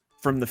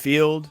From the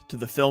field to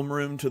the film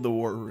room to the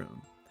war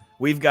room,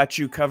 we've got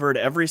you covered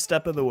every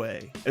step of the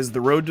way as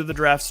the road to the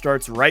draft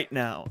starts right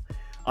now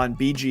on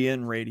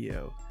BGN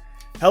Radio.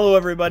 Hello,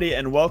 everybody,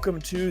 and welcome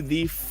to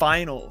the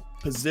final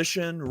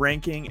position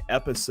ranking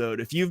episode.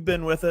 If you've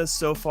been with us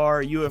so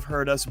far, you have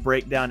heard us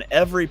break down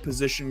every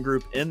position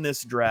group in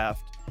this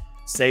draft,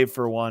 save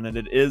for one, and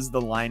it is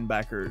the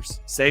linebackers.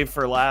 Save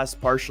for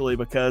last, partially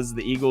because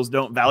the Eagles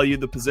don't value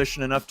the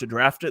position enough to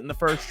draft it in the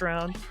first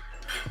round,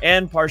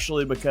 and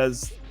partially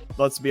because,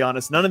 let's be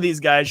honest, none of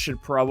these guys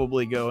should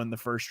probably go in the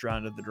first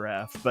round of the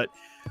draft. But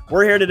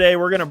we're here today.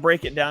 We're going to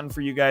break it down for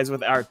you guys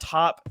with our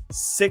top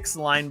 6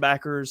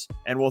 linebackers,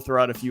 and we'll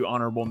throw out a few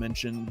honorable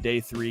mention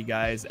day 3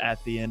 guys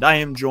at the end. I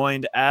am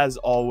joined, as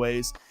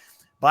always,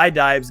 by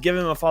Dibes. Give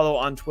him a follow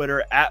on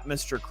Twitter at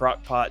Mr.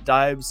 Crockpot.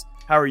 Dibes,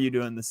 how are you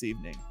doing this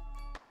evening?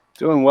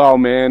 Doing well,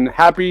 man.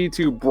 Happy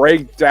to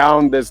break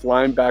down this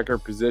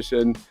linebacker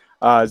position.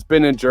 It's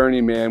been a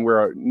journey, man.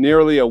 We're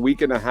nearly a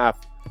week and a half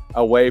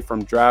away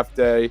from draft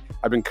day.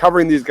 I've been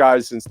covering these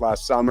guys since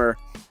last summer.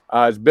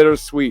 It's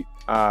bittersweet,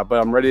 but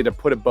I'm ready to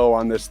put a bow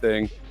on this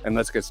thing, and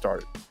let's get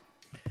started.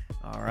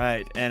 All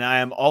right, and I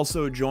am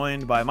also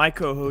joined by my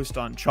co-host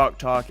on Chalk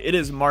Talk. It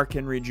is Mark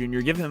Henry Jr.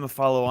 Give him a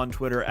follow on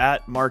Twitter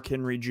at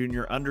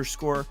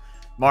MarkHenryJr_.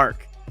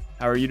 Mark,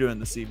 how are you doing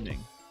this evening?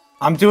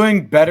 I'm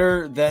doing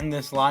better than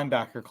this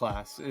linebacker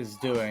class is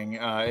doing,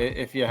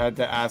 if you had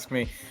to ask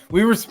me.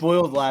 We were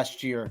spoiled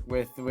last year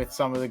with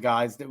some of the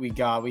guys that we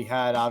got. We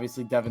had,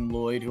 obviously, Devin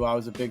Lloyd, who I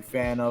was a big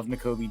fan of,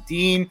 Nakobe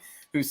Dean,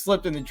 who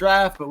slipped in the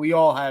draft, but we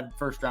all had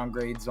first-round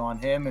grades on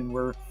him, and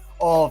we're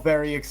all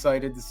very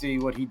excited to see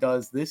what he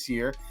does this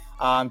year.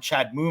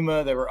 Chad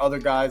Muma, there were other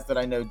guys that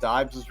I know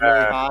Dibes was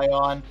really high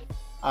on.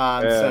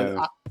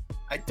 So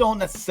I don't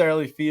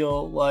necessarily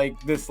feel like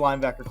this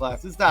linebacker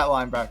class is that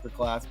linebacker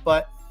class,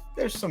 but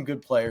there's some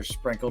good players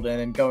sprinkled in,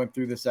 and going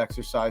through this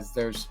exercise,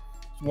 there's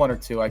one or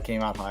two I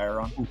came out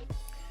higher on.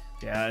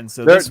 Yeah, and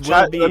so this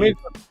will be...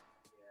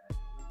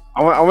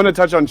 I want to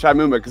touch on Chad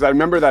Muma because I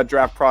remember that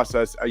draft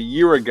process a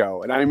year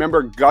ago, and I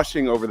remember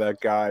gushing over that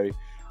guy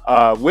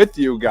with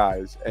you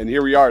guys, and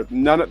here we are.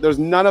 There's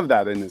none of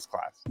that in this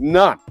class.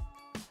 None.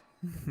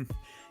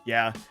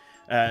 Yeah.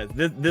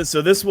 This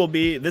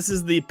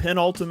is the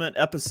penultimate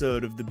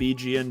episode of the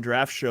BGN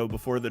draft show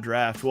before the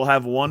draft. We'll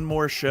have one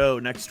more show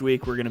next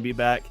week. We're going to be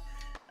back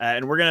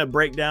and we're going to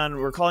break down,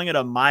 we're calling it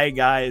a My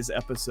Guys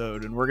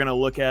episode. And we're going to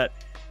look at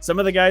some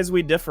of the guys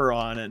we differ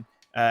on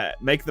and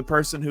make the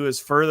person who is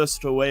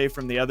furthest away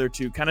from the other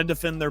two kind of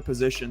defend their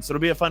position. So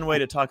it'll be a fun way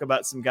to talk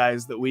about some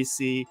guys that we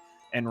see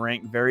and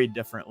rank very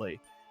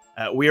differently.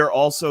 We are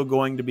also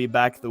going to be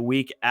back the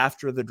week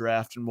after the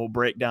draft, and we'll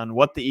break down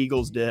what the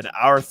Eagles did,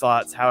 our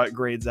thoughts, how it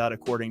grades out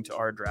according to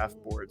our draft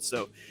board.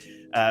 So,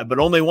 but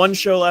only one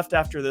show left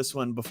after this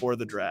one before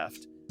the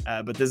draft.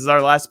 But this is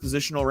our last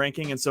positional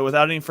ranking, and so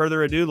without any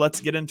further ado,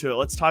 let's get into it.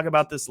 Let's talk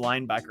about this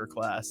linebacker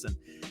class. And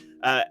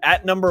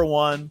at number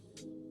 1,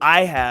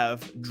 I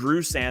have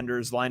Drew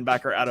Sanders,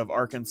 linebacker out of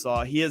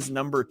Arkansas. He is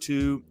number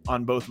 2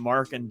 on both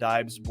Mark and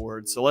Dibes'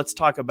 board. So let's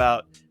talk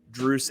about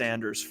Drew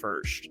Sanders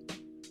first.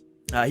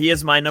 He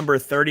is my number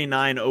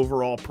 39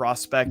 overall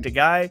prospect, a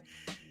guy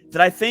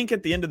that I think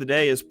at the end of the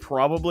day is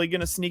probably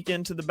going to sneak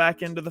into the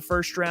back end of the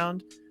first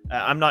round.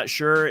 I'm not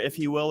sure if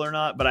he will or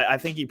not, but I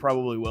think he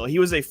probably will. He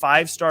was a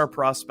 5-star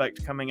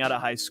prospect coming out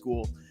of high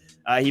school.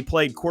 He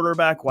played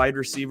quarterback, wide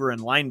receiver,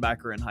 and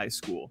linebacker in high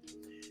school.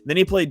 Then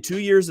he played 2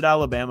 years at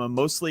Alabama,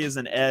 mostly as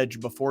an edge,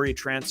 before he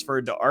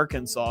transferred to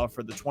Arkansas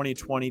for the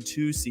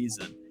 2022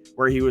 season,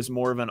 where he was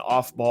more of an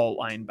off-ball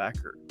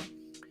linebacker.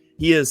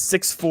 He is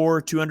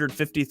 6'4",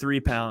 253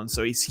 pounds,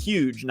 so he's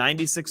huge,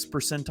 96th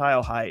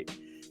percentile height.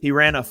 He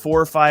ran a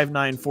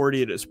 4.59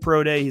 40 at his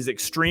pro day. He's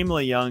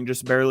extremely young,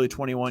 just barely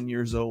 21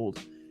 years old,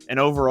 and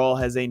overall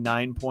has a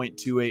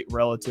 9.28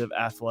 relative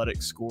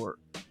athletic score.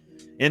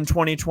 In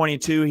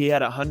 2022, he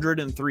had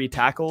 103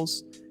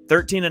 tackles,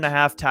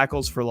 13.5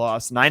 tackles for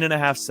loss,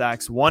 9.5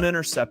 sacks, 1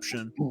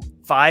 interception,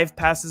 5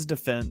 passes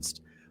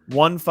defensed,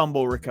 1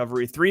 fumble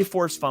recovery, 3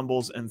 forced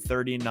fumbles, and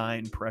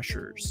 39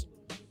 pressures.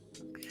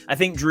 I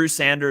think Drew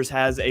Sanders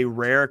has a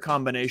rare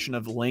combination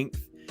of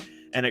length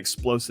and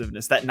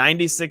explosiveness. That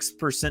 96th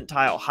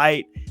percentile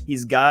height,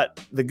 he's got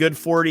the good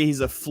 40.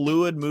 He's a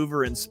fluid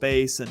mover in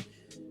space. And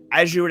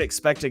as you would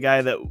expect a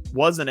guy that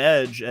was an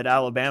edge at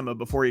Alabama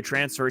before he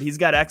transferred, he's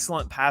got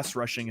excellent pass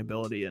rushing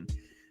ability. And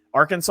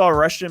Arkansas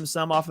rushed him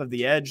some off of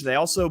the edge. They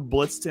also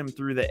blitzed him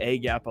through the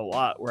A-gap a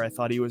lot, where I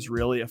thought he was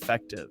really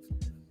effective.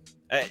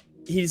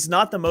 He's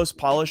not the most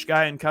polished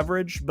guy in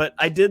coverage, but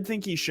I did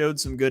think he showed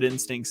some good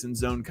instincts in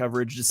zone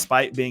coverage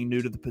despite being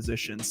new to the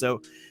position.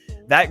 So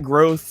that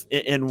growth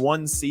in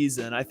one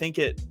season, I think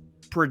it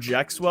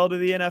projects well to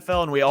the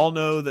NFL, and we all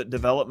know that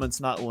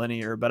development's not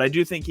linear, but I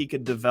do think he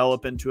could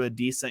develop into a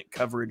decent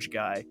coverage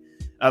guy.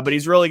 But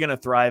he's really going to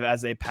thrive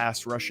as a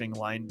pass rushing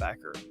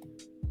linebacker.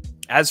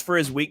 As for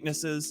his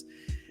weaknesses,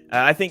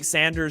 I think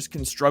Sanders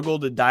can struggle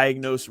to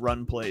diagnose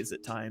run plays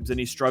at times, and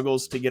he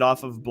struggles to get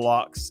off of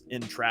blocks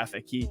in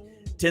traffic. He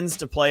tends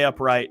to play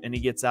upright, and he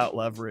gets out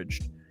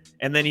leveraged.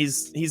 And then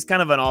he's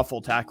kind of an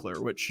awful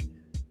tackler, which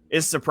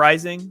is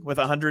surprising with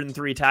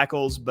 103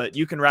 tackles, but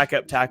you can rack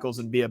up tackles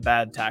and be a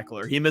bad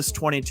tackler. He missed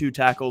 22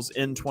 tackles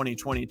in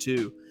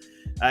 2022.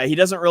 He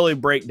doesn't really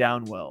break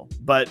down well,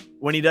 but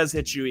when he does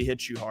hit you, he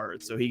hits you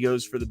hard. So he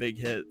goes for the big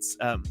hits.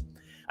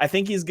 I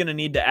think he's going to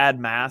need to add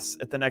mass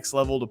at the next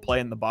level to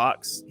play in the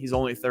box. He's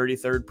only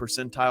 33rd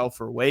percentile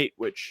for weight,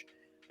 which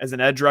as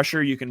an edge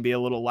rusher, you can be a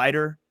little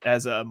lighter.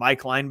 As a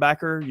Mike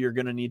linebacker, you're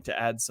going to need to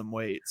add some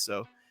weight.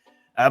 So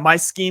my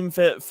scheme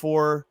fit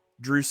for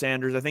Drew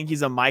Sanders, I think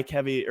he's a Mike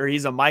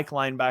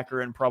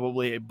linebacker and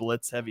probably a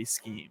blitz heavy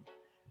scheme.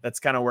 That's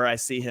kind of where I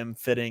see him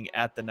fitting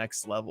at the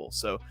next level.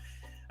 So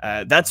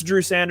that's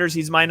Drew Sanders.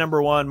 He's my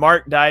number one.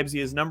 Mark Dibes,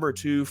 he is number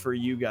two for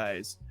you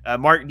guys.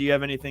 Mark, do you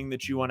have anything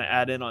that you want to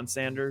add in on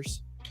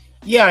Sanders?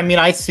 Yeah, I mean,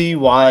 I see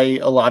why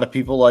a lot of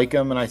people like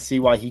him, and I see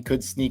why he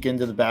could sneak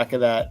into the back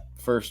of that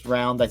first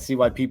round. I see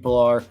why people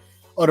are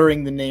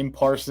uttering the name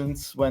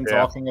Parsons when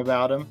talking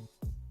about him.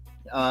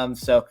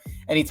 So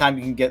anytime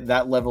you can get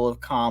that level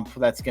of comp,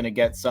 that's going to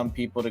get some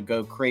people to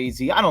go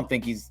crazy. I don't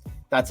think he's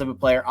that type of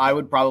player. I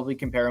would probably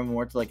compare him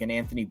more to like an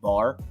Anthony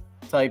Barr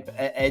type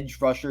edge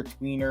rusher,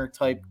 tweener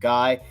type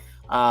guy.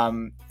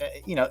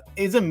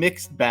 Is a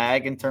mixed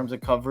bag in terms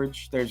of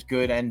coverage. There's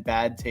good and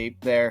bad tape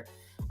there.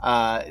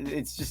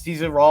 It's just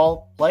he's a raw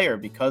player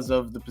because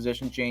of the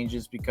position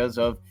changes, because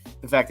of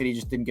the fact that he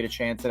just didn't get a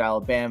chance at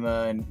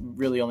Alabama and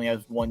really only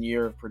has 1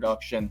 year of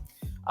production.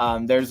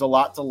 There's a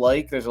lot to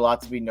like. There's a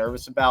lot to be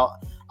nervous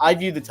about. I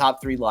view the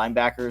top three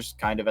linebackers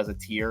kind of as a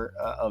tier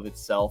of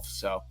itself.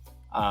 So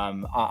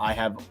I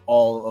have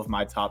all of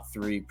my top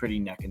three pretty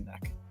neck and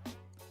neck.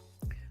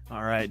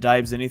 All right,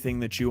 Dibes,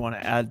 anything that you want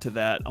to add to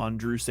that on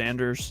Drew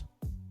Sanders?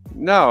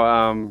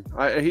 No,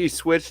 he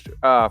switched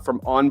from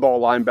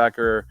on-ball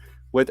linebacker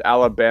with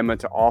Alabama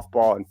to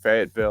off-ball in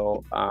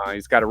Fayetteville.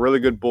 He's got a really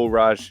good bull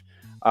rush,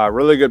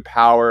 really good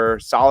power,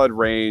 solid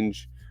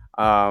range.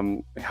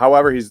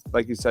 However, he's,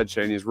 like you said,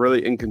 Shane, he's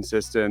really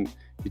inconsistent.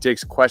 He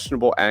takes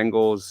questionable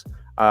angles.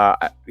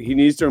 He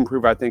needs to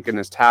improve, I think, in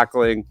his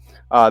tackling.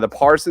 The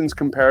Parsons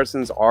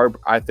comparisons are,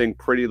 I think,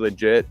 pretty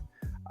legit.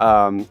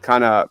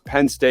 Kind of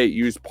Penn State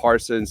used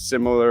Parsons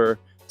similar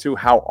to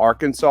how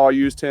Arkansas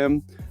used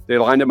him. They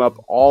lined him up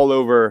all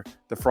over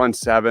the front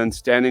seven,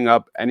 standing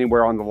up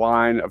anywhere on the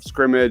line of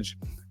scrimmage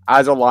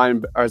as a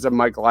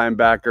Mike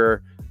linebacker.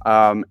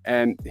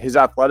 And his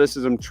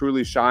athleticism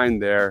truly shined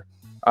there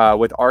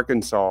with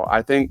Arkansas.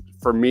 I think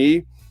for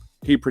me,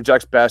 he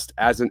projects best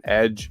as an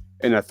edge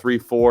in a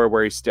 3-4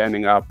 where he's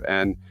standing up.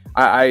 And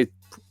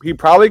he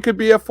probably could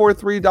be a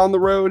 4-3 down the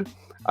road.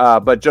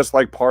 But just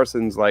like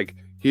Parsons,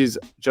 he's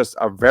just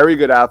a very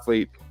good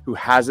athlete who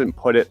hasn't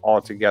put it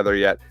all together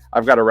yet.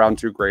 I've got a round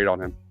 2 grade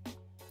on him.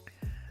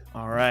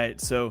 All right.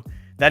 So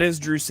that is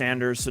Drew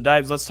Sanders. So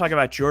Dibes, let's talk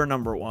about your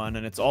number one.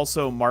 And it's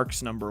also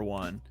Mark's number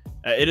one.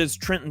 It is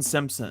Trenton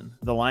Simpson,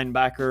 the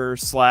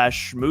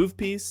linebacker / move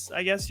piece,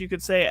 I guess you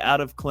could say, out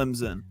of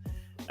Clemson.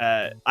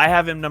 I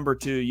have him number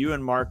 2. You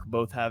and Mark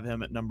both have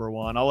him at number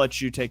 1. I'll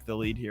let you take the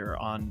lead here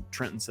on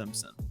Trenton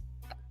Simpson.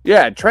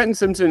 Yeah, Trenton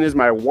Simpson is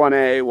my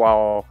 1A,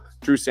 while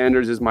Drew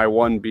Sanders is my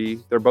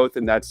 1B. They're both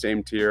in that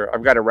same tier.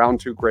 I've got a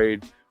round 2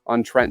 grade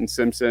on Trenton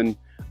Simpson.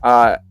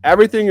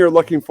 Everything you're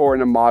looking for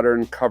in a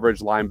modern coverage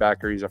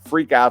linebacker. He's a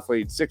freak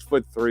athlete,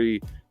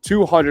 6'3",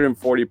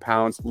 240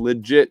 pounds,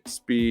 legit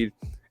speed.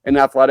 In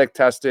athletic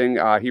testing,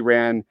 he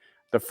ran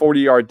the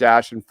 40-yard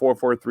dash in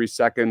 4.43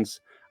 seconds.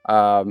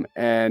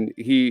 And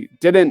he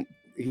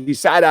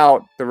sat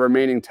out the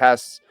remaining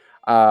tests,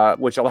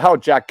 which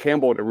allowed Jack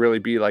Campbell to really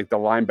be like the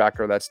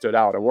linebacker that stood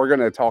out. And we're going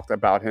to talk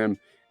about him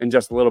in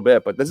just a little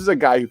bit, but this is a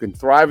guy who can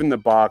thrive in the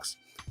box.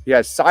 He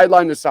has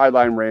sideline to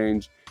sideline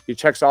range. He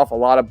checks off a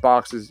lot of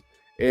boxes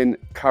in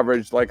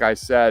coverage, like I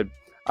said,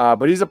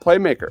 but he's a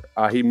playmaker.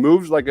 He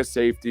moves like a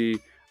safety.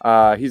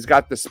 He's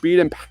got the speed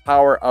and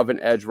power of an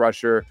edge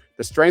rusher,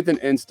 the strength and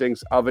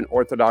instincts of an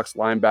orthodox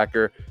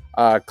linebacker.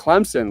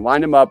 Clemson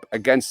lined him up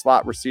against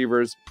slot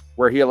receivers,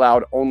 where he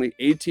allowed only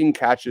 18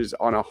 catches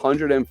on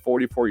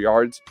 144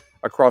 yards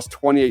across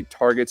 28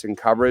 targets in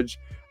coverage.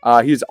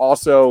 He's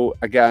also,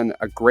 again,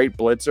 a great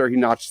blitzer. He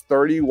notched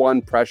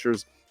 31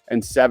 pressures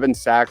and 7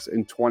 sacks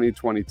in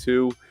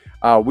 2022.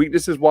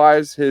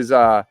 Weaknesses-wise, his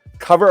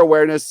cover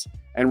awareness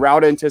and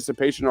route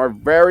anticipation are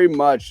very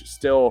much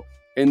still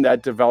in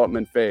that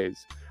development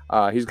phase.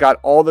 He's got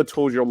all the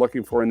tools you're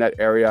looking for in that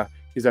area.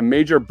 He's a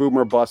major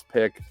boomer bust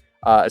pick,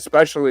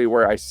 especially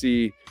where I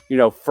see,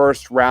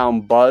 first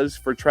round buzz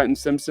for Trenton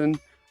Simpson.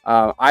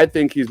 I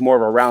think he's more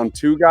of a round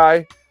 2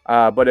 guy.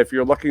 But if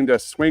you're looking to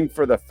swing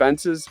for the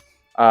fences,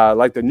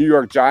 like the New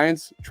York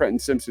Giants, Trenton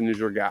Simpson is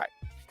your guy.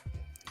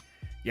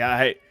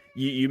 Yeah,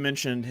 you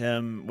mentioned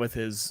him with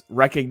his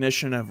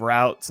recognition of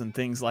routes and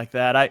things like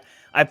that.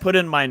 I put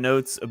in my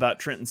notes about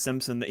Trenton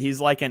Simpson that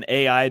he's like an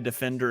AI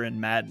defender in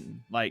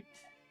Madden. Like,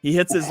 he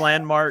hits his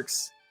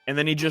landmarks and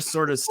then he just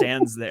sort of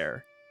stands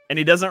there. And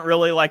he doesn't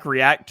really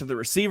react to the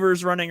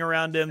receivers running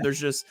around him. There's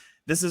just,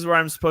 this is where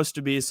I'm supposed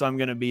to be, so I'm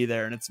going to be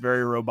there. And it's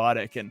very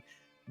robotic. And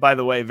by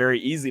the way, very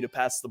easy to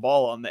pass the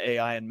ball on the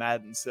AI in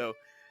Madden. So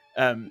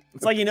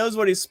It's like he knows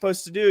what he's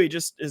supposed to do. He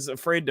just is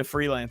afraid to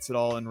freelance it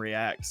all and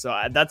react. So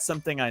that's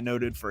something I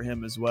noted for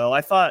him as well.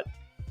 I thought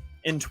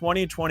in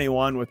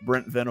 2021 with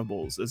Brent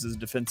Venables as his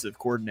defensive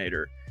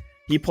coordinator,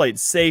 he played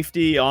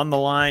safety, on the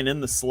line,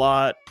 in the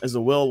slot, as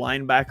a will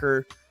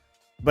linebacker.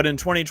 But in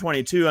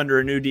 2022, under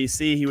a new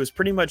DC, he was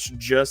pretty much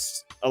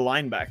just a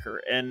linebacker,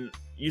 and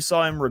you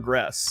saw him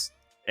regress.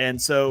 And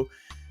so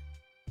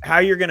how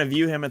you're going to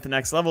view him at the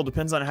next level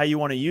depends on how you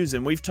want to use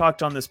him. We've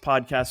talked on this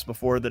podcast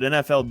before that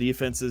NFL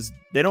defenses,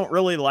 they don't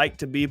really like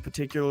to be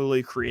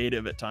particularly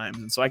creative at times.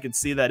 And so I could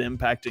see that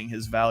impacting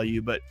his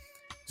value, but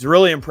he's a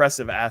really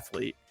impressive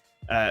athlete.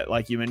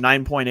 Like you mean,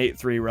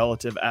 9.83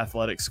 relative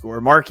athletic score.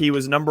 Mark, he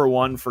was number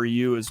one for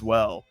you as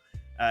well.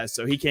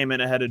 So he came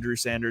in ahead of Drew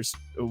Sanders.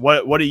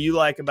 What do you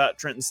like about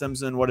Trenton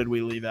Simpson? What did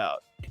we leave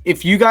out?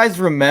 If you guys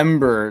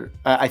remember,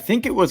 I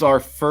think it was our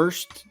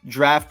first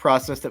draft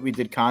process that we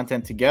did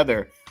content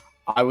together.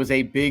 I was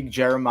a big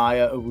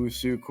Jeremiah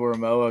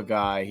Owusu-Koramoah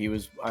guy. He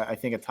was, I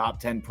think, a top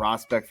 10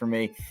 prospect for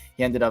me.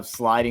 He ended up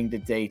sliding to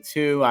day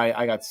 2.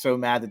 I got so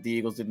mad that the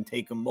Eagles didn't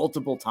take him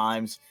multiple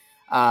times.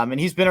 And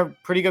he's been a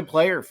pretty good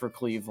player for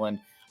Cleveland.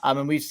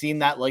 And we've seen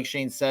that, like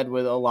Shane said,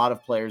 with a lot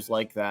of players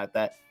like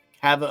that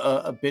have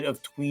a bit of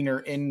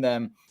tweener in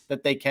them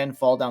that they can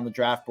fall down the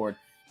draft board.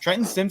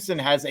 Trenton Simpson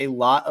has a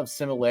lot of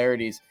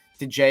similarities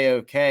to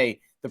JOK.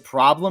 The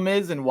problem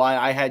is, and why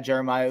I had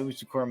Jeremiah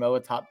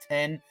Owusu-Koramoah top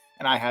 10,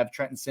 and I have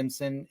Trenton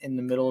Simpson in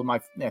the middle of I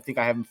think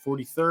I have him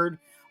 43rd,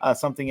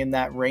 something in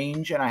that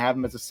range, and I have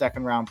him as a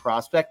second-round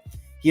prospect.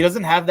 He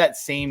doesn't have that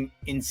same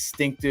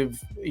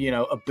instinctive,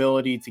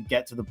 ability to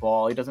get to the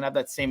ball. He doesn't have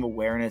that same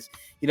awareness.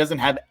 He doesn't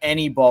have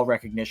any ball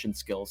recognition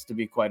skills, to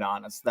be quite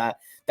honest.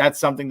 That's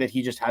something that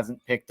he just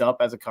hasn't picked up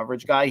as a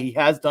coverage guy. He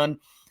has done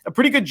a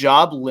pretty good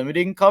job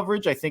limiting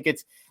coverage. I think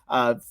it's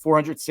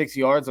 406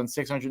 yards on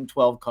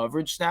 612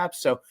 coverage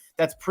snaps. So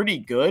that's pretty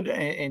good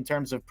in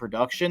terms of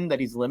production that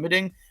he's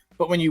limiting.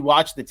 But when you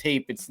watch the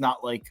tape, it's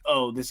not like,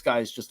 oh, this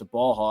guy's just a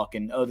ball hawk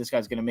and, oh, this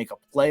guy's going to make a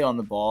play on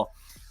the ball.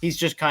 He's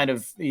just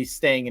he's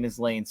staying in his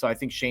lane. So I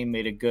think Shane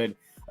made a good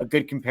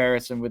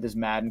comparison with his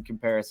Madden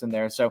comparison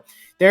there. So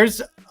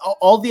there's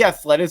all the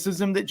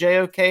athleticism that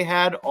JOK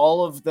had,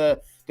 all of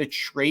the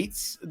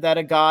traits that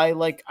a guy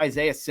like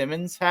Isaiah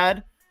Simmons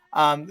had.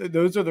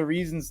 Those are the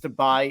reasons to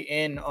buy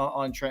in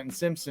on Trenton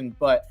Simpson.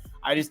 But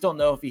I just don't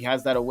know if he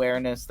has that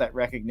awareness, that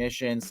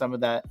recognition, some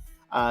of that.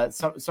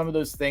 Some of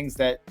those things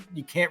that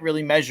you can't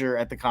really measure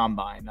at the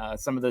combine,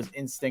 some of those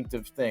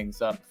instinctive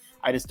things.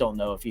 I just don't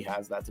know if he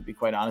has that, to be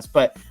quite honest.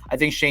 But I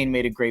think Shane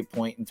made a great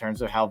point in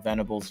terms of how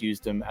Venables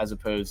used him as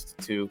opposed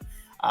to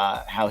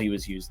how he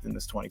was used in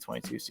this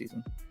 2022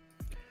 season.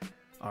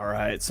 All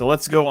right, so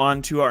let's go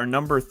on to our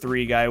number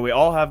 3 guy. We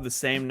all have the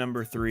same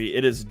number 3.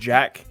 It is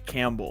Jack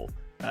Campbell,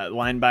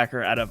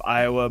 linebacker out of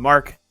Iowa.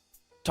 Mark,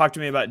 talk to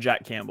me about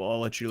Jack Campbell.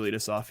 I'll let you lead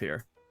us off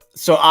here.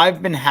 So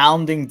I've been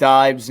hounding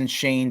Dibes and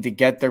Shane to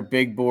get their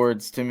big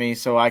boards to me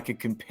so I could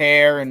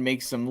compare and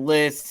make some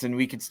lists and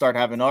we could start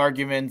having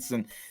arguments.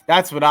 And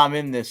that's what I'm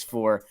in this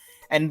for.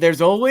 And there's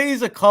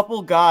always a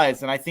couple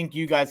guys, and I think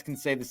you guys can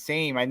say the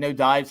same. I know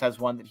Dibes has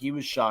one that he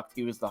was shocked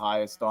he was the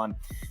highest on.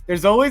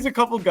 There's always a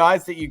couple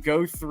guys that you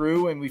go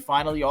through and we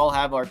finally all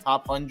have our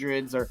top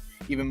hundreds or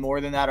even more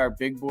than that, our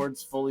big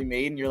boards fully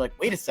made. And you're like,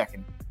 wait a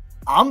second.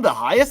 I'm the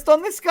highest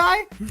on this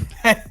guy?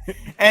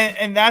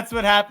 and that's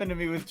what happened to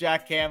me with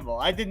Jack Campbell.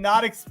 I did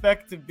not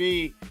expect to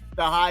be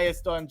the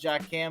highest on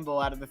Jack Campbell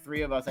out of the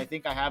 3 of us. I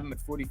think I have him at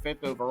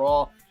 45th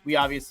overall. We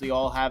obviously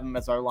all have him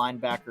as our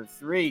linebacker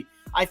 3.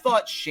 I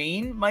thought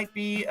Shane might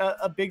be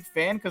a big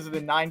fan because of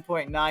the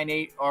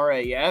 9.98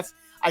 RAS.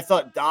 I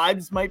thought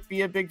Dibes might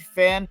be a big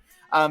fan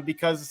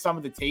because of some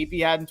of the tape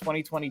he had in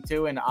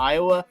 2022 in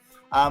Iowa.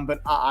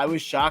 But I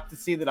was shocked to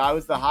see that I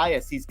was the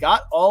highest. He's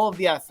got all of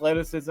the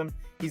athleticism.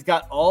 He's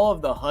got all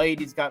of the height.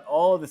 He's got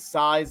all of the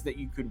size that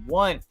you could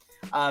want.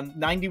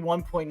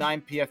 91.9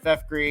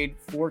 PFF grade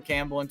for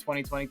Campbell in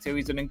 2022.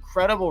 He's an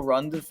incredible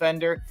run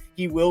defender.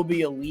 He will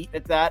be elite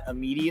at that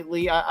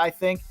immediately, I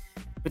think.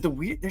 But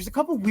there's a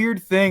couple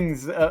weird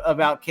things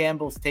about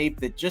Campbell's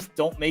tape that just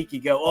don't make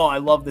you go, oh, I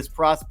love this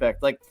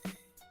prospect. Like,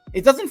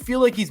 it doesn't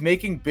feel like he's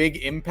making big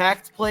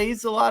impact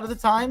plays a lot of the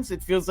times.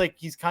 It feels like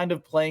he's kind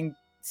of playing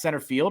center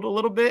field a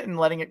little bit and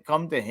letting it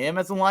come to him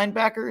as a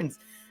linebacker. And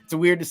it's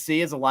weird to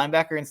see as a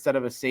linebacker instead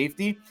of a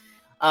safety.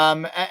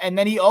 And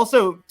then he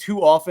also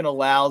too often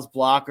allows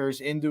blockers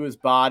into his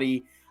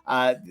body.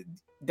 And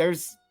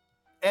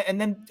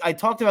then I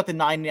talked about the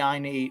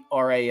 998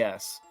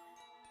 RAS,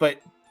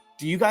 but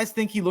do you guys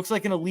think he looks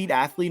like an elite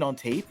athlete on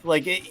tape?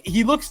 Like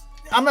he looks,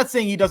 I'm not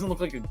saying he doesn't look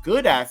like a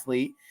good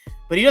athlete,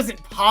 but he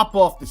doesn't pop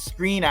off the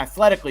screen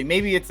athletically.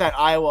 Maybe it's that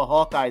Iowa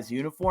Hawkeyes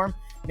uniform.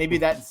 Maybe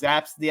that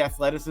zaps the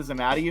athleticism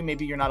out of you.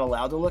 Maybe you're not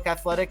allowed to look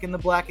athletic in the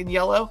black and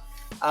yellow.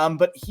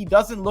 But he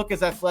doesn't look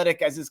as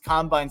athletic as his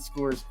combine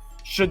scores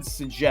should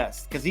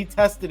suggest because he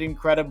tested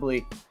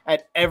incredibly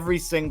at every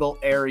single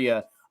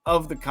area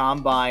of the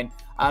combine.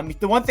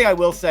 The one thing I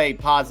will say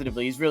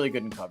positively, he's really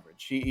good in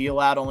coverage. He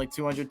allowed only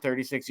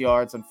 236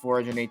 yards on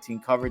 418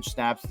 coverage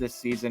snaps this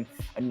season,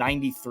 a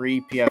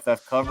 93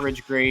 PFF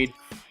coverage grade.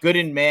 Good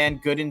in man,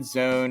 good in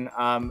zone.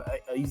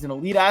 He's an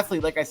elite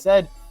athlete, like I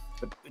said.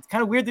 But it's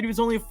kind of weird that he was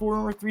only a 4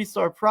 or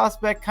 3-star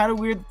prospect. Kind of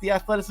weird that the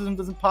athleticism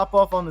doesn't pop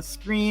off on the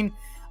screen.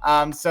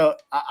 So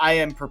I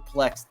am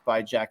perplexed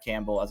by Jack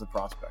Campbell as a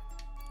prospect.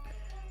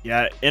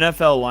 Yeah,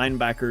 NFL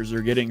linebackers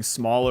are getting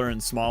smaller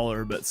and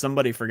smaller, but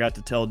somebody forgot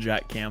to tell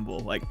Jack Campbell,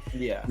 like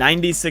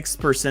 96th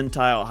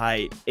percentile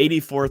height,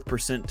 84th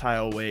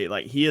percentile weight.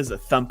 Like, he is a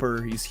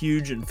thumper. He's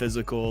huge and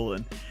physical.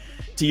 And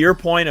to your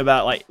point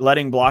about like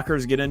letting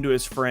blockers get into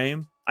his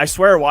frame, I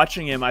swear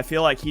watching him, I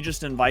feel like he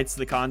just invites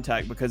the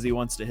contact because he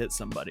wants to hit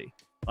somebody.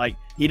 Like,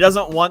 he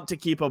doesn't want to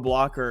keep a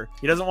blocker.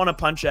 He doesn't want to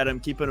punch at him,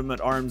 keeping him at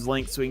arm's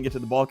length so he can get to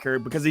the ball carrier,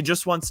 because he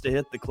just wants to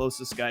hit the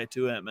closest guy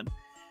to him. And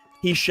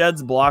he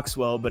sheds blocks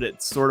well, but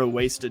it's sort of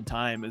wasted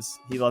time as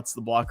he lets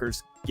the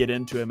blockers get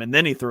into him and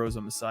then he throws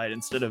them aside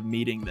instead of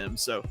meeting them.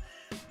 So,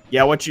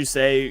 yeah, what you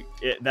say,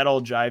 that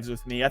all jives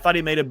with me. I thought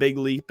he made a big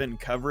leap in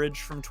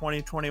coverage from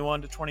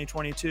 2021 to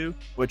 2022,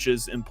 which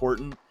is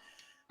important.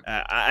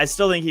 I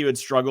still think he would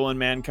struggle in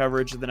man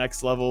coverage at the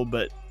next level,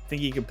 but I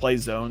think he could play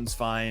zones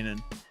fine.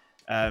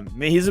 And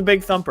he's a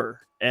big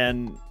thumper,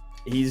 and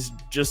he's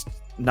just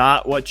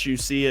not what you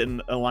see in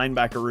a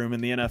linebacker room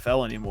in the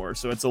NFL anymore.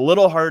 So it's a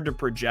little hard to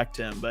project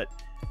him, but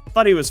I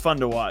thought he was fun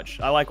to watch.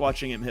 I like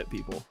watching him hit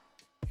people.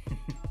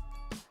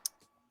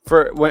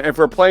 If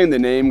we're playing the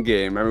name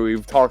game, I mean,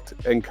 we've talked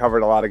and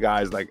covered a lot of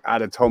guys like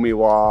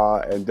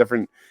Adetomiwa and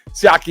different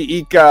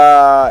Siaki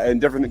Ika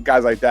and different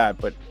guys like that.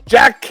 But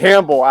Jack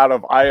Campbell out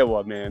of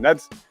Iowa, man,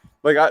 that's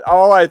like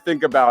all I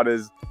think about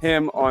is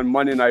him on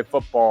Monday Night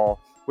Football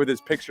with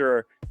his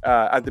picture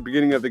at the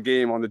beginning of the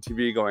game on the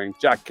TV going,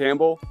 Jack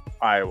Campbell,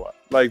 Iowa.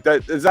 Like,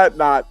 that is that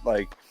not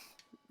like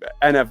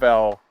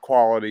NFL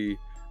quality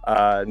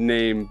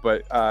name?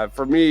 But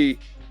for me,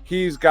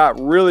 he's got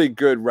really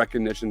good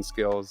recognition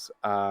skills.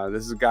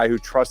 This is a guy who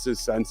trusts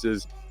his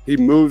senses. He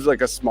moves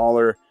like a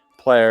smaller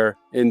player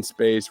in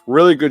space.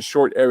 Really good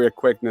short area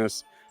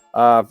quickness.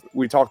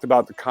 We talked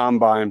about the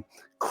combine.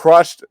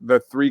 Crushed the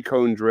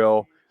 3-cone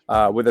drill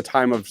with a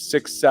time of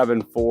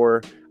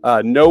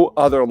 6.74. No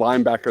other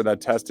linebacker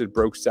that tested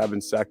broke 7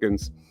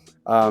 seconds.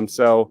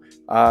 So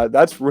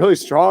that's really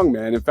strong,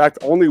 man. In fact,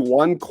 only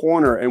one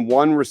corner and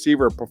one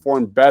receiver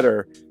performed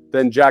better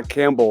than Jack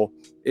Campbell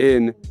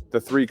in the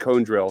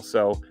 3-cone drill.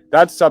 So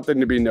that's something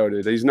to be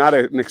noted. He's not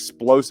an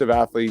explosive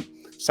athlete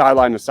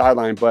sideline to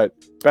sideline, but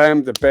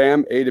bam to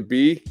bam, A to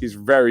B, he's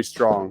very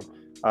strong.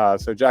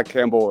 So Jack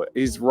Campbell,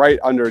 he's right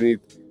underneath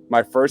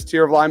my first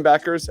tier of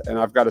linebackers, and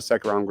I've got a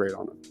second round grade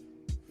on him.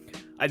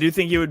 I do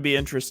think he would be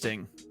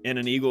interesting in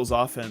an Eagles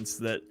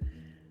offense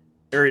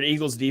or an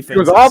Eagles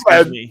defense.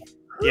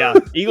 Yeah,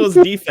 Eagles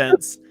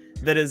defense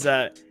that is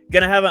going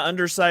to have an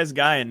undersized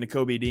guy in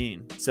Nakobe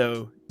Dean.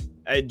 So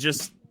I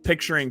just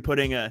picturing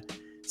putting a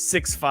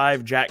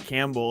 6'5" Jack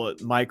Campbell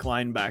at Mike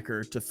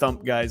linebacker to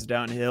thump guys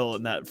downhill,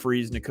 and that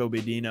frees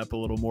Nakobe Dean up a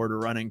little more to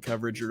running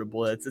coverage or to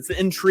blitz. It's an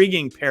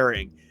intriguing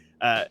pairing.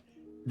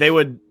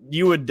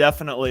 You would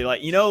definitely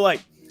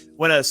like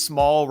when a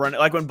small run,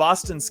 like when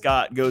Boston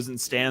Scott goes and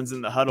stands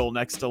in the huddle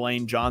next to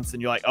Lane Johnson,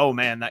 you're like, oh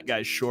man, that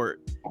guy's short.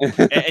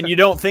 and you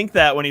don't think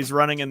that when he's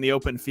running in the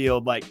open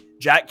field. Like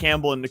Jack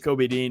Campbell and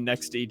Nakobe Dean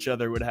next to each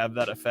other would have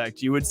that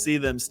effect. You would see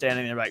them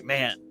standing there like,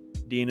 man,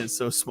 Dean is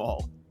so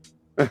small.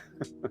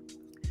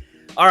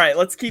 All right,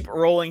 let's keep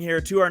rolling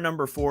here to our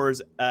number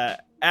 4s.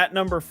 At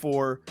number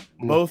 4,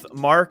 both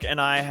Mark and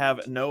I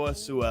have Noah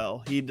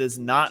Sewell. He does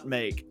not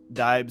make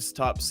Dibes'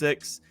 top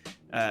 6.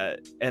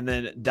 And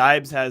then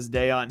Dibes has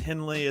Deion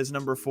Henley as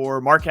number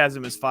 4. Mark has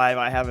him as 5.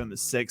 I have him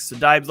as 6. So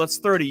Dibes, let's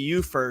throw to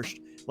you first.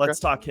 Let's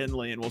talk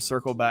Henley, and we'll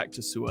circle back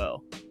to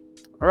Sewell.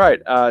 All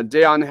right.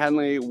 Deion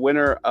Henley,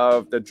 winner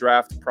of the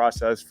draft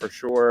process for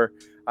sure.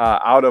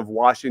 Out of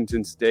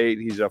Washington State.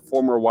 He's a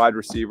former wide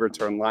receiver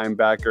turned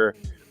linebacker,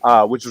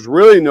 which was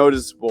really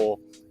noticeable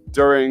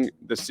during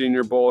the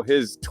Senior Bowl.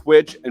 His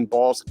twitch and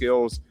ball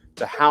skills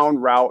to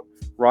hound route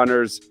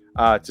runners,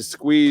 to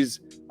squeeze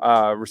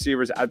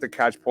receivers at the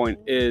catch point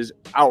is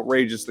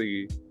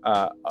outrageously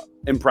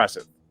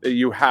impressive.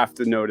 You have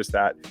to notice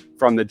that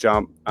from the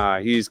jump.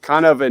 He's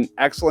kind of an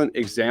excellent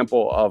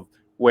example of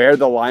where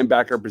the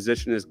linebacker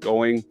position is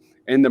going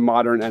in the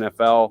modern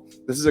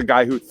NFL. This is a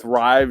guy who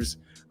thrives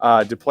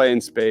to play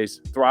in space,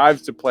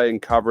 thrives to play in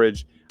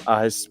coverage.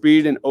 His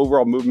speed and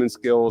overall movement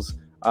skills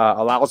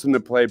allows him to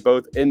play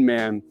both in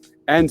man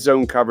and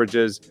zone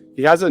coverages.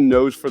 He has a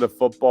nose for the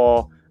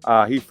football.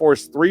 He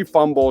forced 3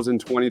 fumbles in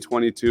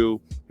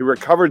 2022. He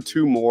recovered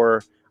 2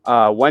 more.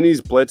 When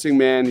he's blitzing,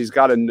 man, he's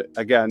got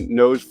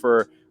nose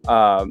for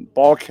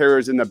ball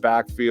carriers in the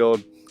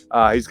backfield.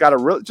 He's got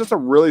a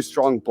really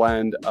strong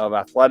blend of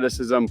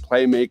athleticism,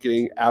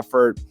 playmaking,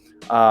 effort,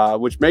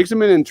 which makes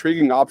him an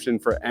intriguing option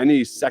for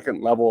any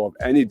second level of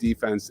any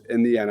defense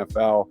in the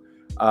NFL.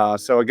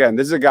 So again,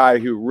 this is a guy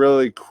who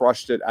really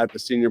crushed it at the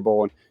Senior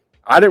Bowl, and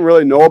I didn't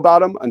really know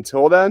about him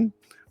until then.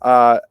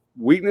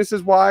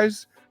 weaknesses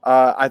wise,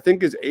 I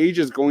think his age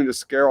is going to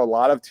scare a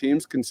lot of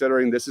teams,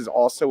 considering this is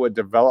also a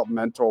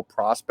developmental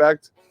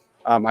prospect.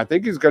 I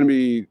think he's going to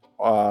be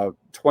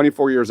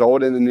 24 years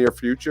old in the near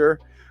future.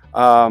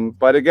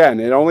 But again,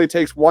 it only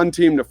takes one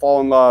team to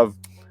fall in love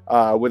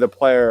with a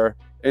player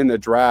in the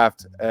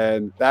draft,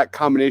 and that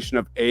combination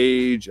of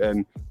age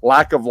and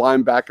lack of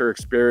linebacker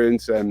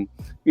experience and,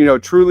 you know,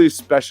 truly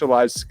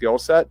specialized skill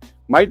set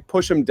might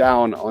push him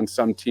down on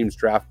some teams'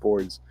 draft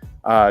boards.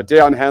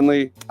 Deion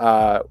Henley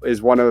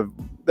is one of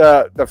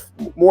the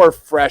more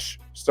fresh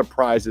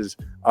surprises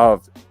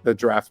of the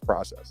draft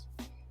process.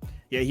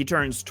 Yeah, he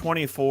turns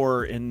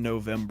 24 in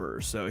November,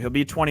 so he'll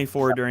be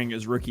 24 during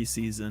his rookie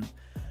season.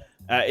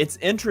 It's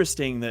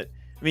interesting that,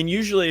 I mean,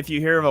 usually if you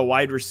hear of a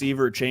wide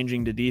receiver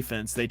changing to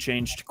defense, they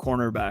change to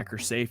cornerback or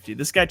safety.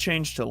 This guy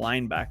changed to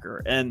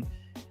linebacker, and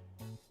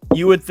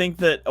you would think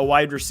that a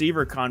wide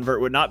receiver convert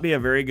would not be a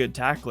very good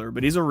tackler,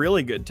 but he's a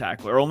really good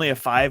tackler. Only a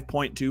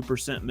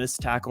 5.2%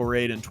 missed tackle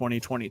rate in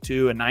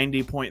 2022, a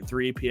 90.3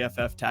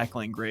 PFF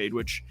tackling grade,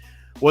 which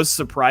was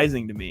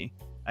surprising to me.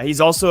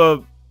 He's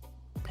also,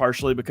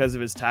 partially because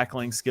of his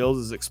tackling skills,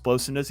 his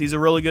explosiveness, he's a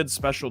really good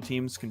special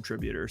teams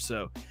contributor.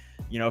 So,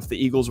 you know, if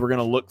the Eagles were going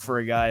to look for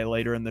a guy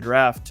later in the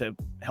draft to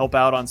help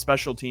out on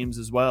special teams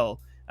as well,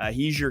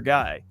 he's your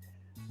guy.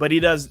 But he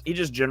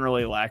just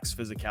generally lacks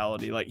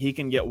physicality. Like, he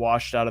can get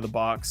washed out of the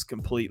box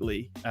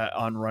completely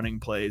on running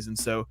plays. And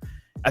so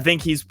I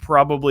think he's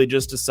probably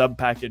just a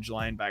sub-package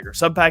linebacker.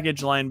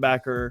 Sub-package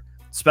linebacker,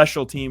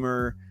 special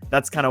teamer.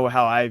 That's kind of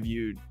how I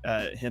viewed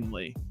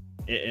Henley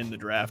in the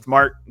draft.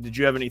 Mark, did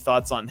you have any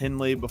thoughts on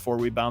Henley before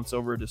we bounce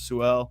over to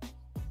Sewell?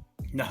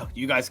 No,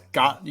 you guys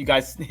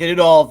hit it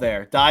all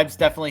there. Dibes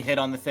definitely hit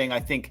on the thing. I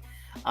think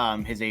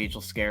his age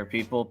will scare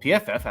people.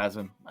 PFF has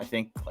him, I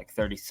think, like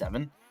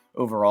 37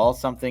 overall,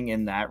 something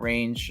in that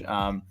range.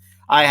 I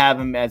have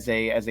him as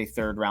a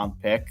third round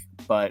pick,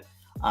 but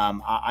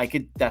I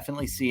could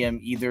definitely see him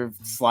either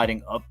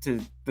sliding up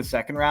to the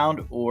second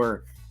round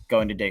or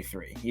going to day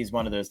 3. He's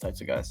one of those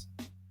types of guys.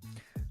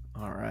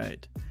 All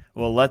right.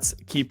 Well, let's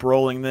keep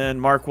rolling then.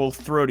 Mark, we'll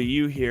throw to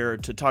you here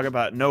to talk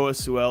about Noah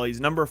Sewell. He's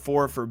number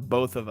 4 for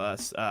both of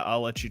us.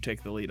 I'll let you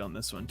take the lead on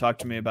this one. Talk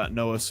to me about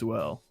Noah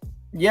Sewell.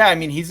 Yeah, I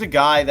mean, he's a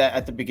guy that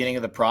at the beginning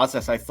of the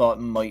process I thought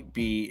might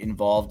be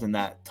involved in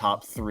that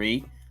top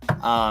 3.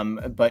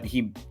 But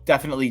he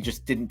definitely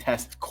just didn't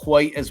test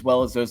quite as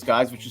well as those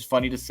guys, which is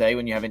funny to say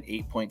when you have an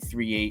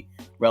 8.38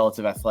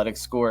 relative athletic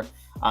score.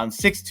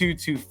 6'2",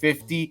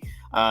 250,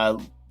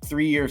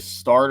 3-year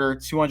starter,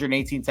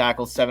 218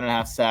 tackles,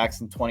 7.5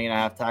 sacks, and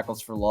 20.5 tackles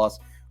for loss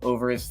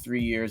over his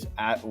 3 years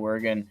at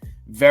Oregon.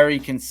 Very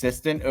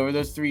consistent over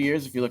those 3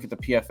 years. If you look at the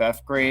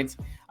PFF grades,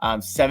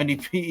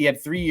 he had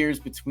 3 years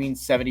between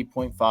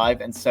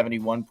 70.5 and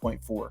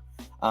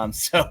 71.4.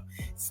 So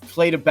it's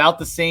played about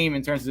the same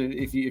in terms of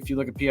if you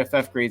look at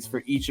PFF grades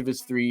for each of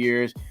his 3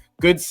 years.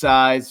 Good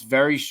size,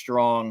 very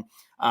strong.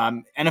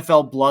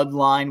 NFL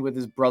bloodline with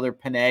his brother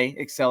Penei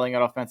excelling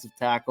at offensive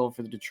tackle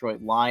for the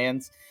Detroit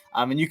Lions.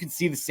 And you can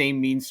see the same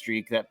mean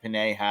streak that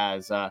Penei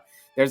has.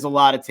 There's a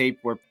lot of tape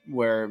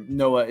where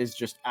Noah is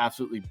just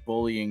absolutely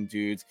bullying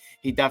dudes.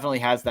 He definitely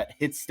has that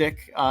hit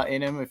stick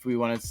in him, if we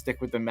want to stick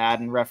with the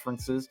Madden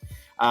references.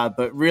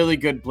 But really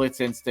good blitz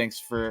instincts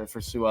for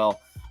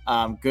Sewell.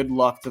 Good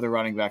luck to the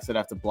running backs that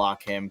have to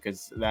block him,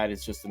 because that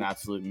is just an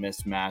absolute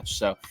mismatch.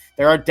 So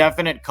there are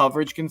definite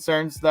coverage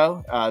concerns,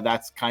 though.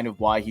 That's kind of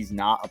why he's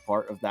not a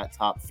part of that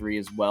top 3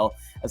 as well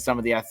as some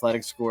of the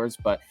athletic scores.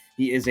 But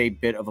he is a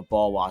bit of a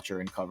ball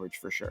watcher in coverage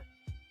for sure.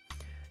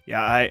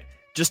 Yeah,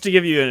 just to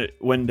give you a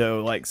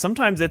window, like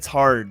sometimes it's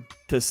hard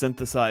to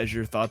synthesize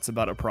your thoughts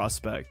about a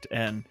prospect.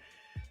 And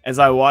as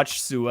I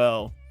watch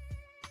Sewell,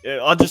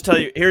 I'll just tell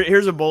you,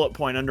 here's a bullet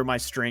point under my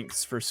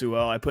strengths for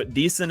Sewell. I put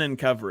decent in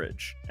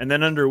coverage. And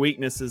then under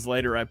weaknesses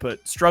later, I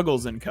put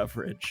struggles in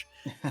coverage.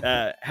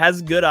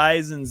 Has good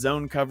eyes in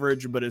zone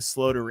coverage, but is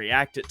slow to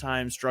react at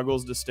times,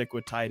 struggles to stick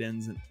with tight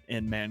ends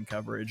in man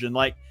coverage. And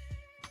like,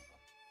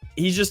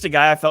 he's just a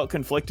guy I felt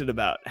conflicted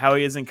about how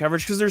he is in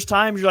coverage, because there's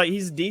times you're like,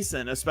 he's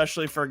decent,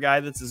 especially for a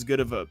guy that's as good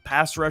of a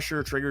pass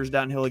rusher, triggers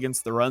downhill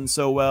against the run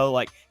so well.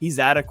 Like, he's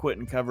adequate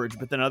in coverage,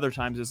 but then other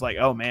times it's like,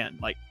 oh man,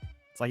 like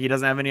it's like he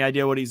doesn't have any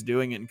idea what he's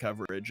doing in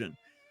coverage. And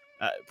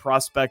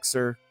prospects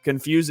are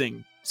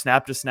confusing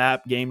snap to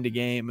snap, game to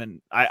game.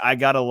 And I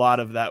got a lot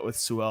of that with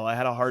Sewell. I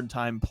had a hard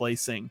time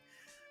placing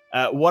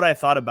what I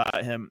thought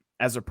about him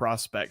as a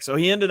prospect. So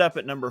he ended up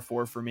at number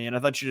 4 for me, and I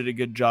thought you did a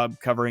good job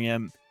covering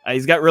him.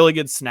 He's got really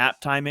good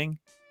snap timing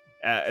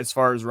as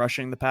far as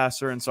rushing the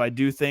passer, and so I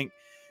do think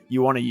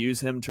you want to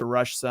use him to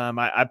rush some.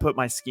 I put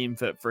my scheme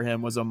fit for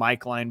him was a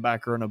Mike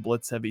linebacker in a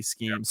blitz-heavy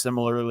scheme,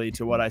 similarly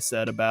to what I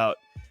said about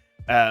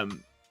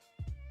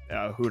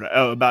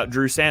about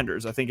Drew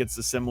Sanders. I think it's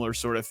a similar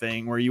sort of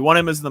thing where you want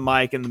him as the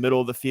Mike in the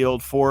middle of the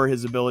field for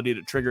his ability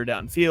to trigger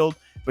downfield,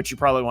 but you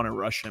probably want to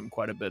rush him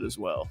quite a bit as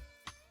well.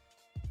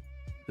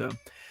 So,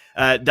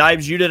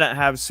 Dibes, you didn't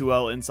have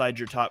Sewell inside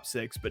your top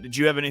 6, but did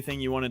you have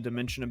anything you wanted to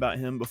mention about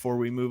him before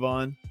we move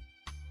on?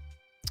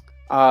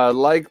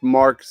 Like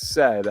Mark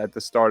said at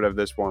the start of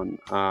this one,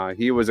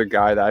 he was a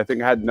guy that I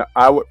think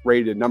I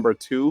rated number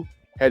 2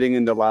 heading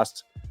into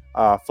last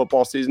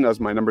football season as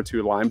my number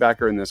 2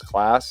 linebacker in this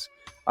class.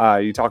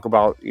 You talk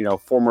about,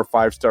 former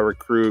 5-star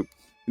recruit,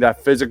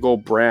 that physical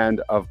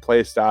brand of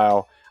play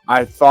style.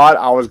 I thought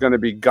I was going to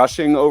be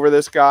gushing over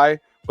this guy,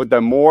 but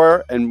the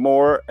more and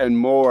more and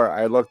more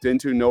I looked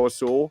into Noah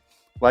Sewell,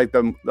 like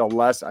the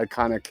less I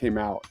kind of came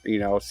out.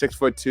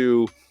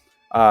 6'2",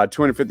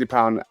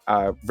 250-pound,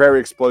 very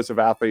explosive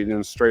athlete in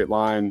a straight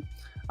line.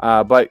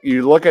 But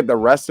you look at the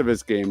rest of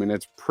his game, and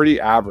it's pretty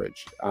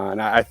average.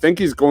 And I think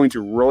he's going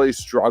to really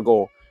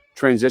struggle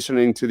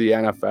transitioning to the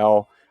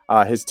NFL.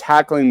 His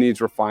tackling needs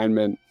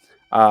refinement.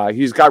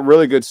 He's got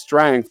really good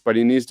strength, but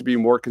he needs to be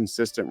more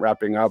consistent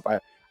wrapping up.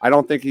 I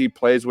don't think he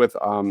plays with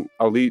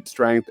elite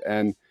strength,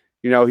 and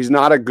he's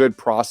not a good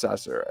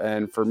processor.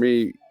 And for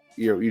me,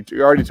 you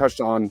already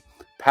touched on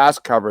pass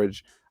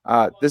coverage.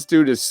 This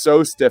dude is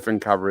so stiff in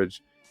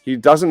coverage. He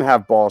doesn't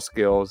have ball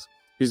skills.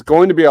 He's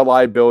going to be a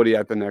liability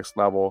at the next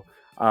level.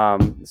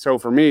 So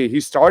for me, he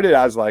started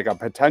as like a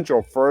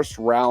potential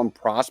first-round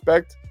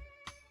prospect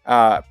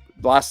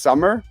last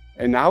summer,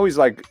 and now he's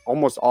like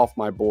almost off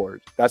my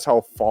board. That's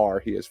how far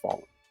he has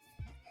fallen.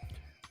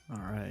 All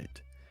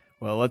right.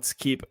 Well, let's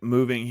keep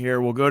moving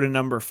here. We'll go to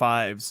number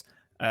 5s.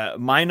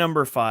 My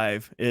number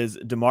 5 is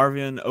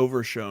DeMarvion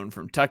Overshown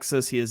from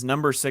Texas. He is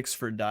number 6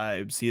 for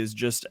Dibes.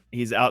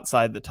 He's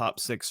outside the top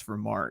 6 for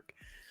Mark.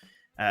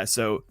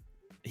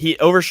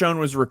 Overshown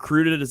was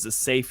recruited as a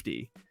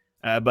safety,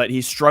 but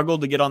he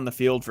struggled to get on the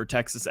field for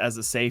Texas as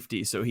a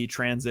safety. So he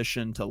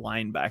transitioned to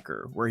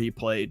linebacker, where he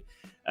played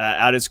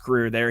out his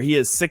career there. He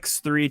is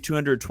 6'3",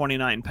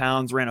 229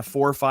 pounds, ran a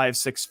 4.5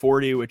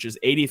 640, which is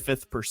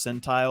 85th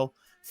percentile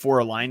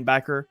for a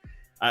linebacker.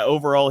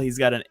 Overall, he's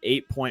got an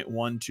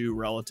 8.12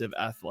 relative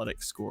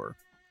athletic score.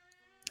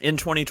 In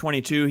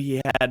 2022,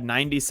 he had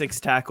 96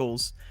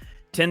 tackles,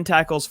 10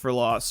 tackles for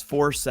loss,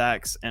 4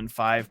 sacks, and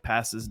 5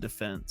 passes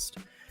defensed.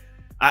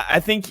 I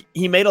think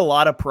he made a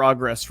lot of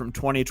progress from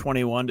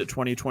 2021 to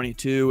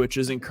 2022, which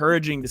is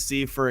encouraging to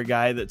see for a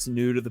guy that's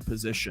new to the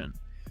position.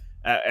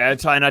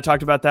 And I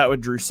talked about that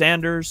with Drew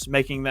Sanders,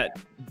 making that,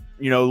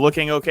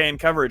 looking okay in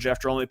coverage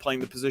after only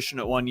playing the position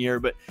at 1 year.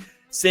 But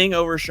seeing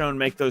Overshown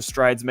make those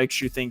strides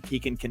makes you think he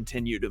can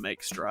continue to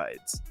make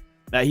strides.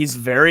 Now, he's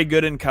very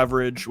good in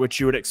coverage, which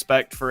you would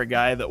expect for a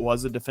guy that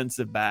was a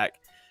defensive back.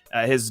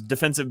 His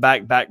defensive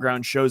back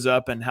background shows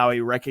up in how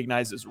he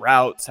recognizes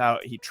routes, how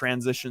he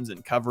transitions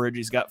in coverage.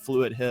 He's got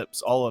fluid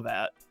hips, all of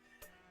that.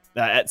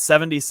 At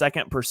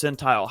 72nd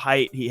percentile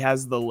height, he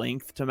has the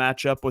length to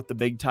match up with the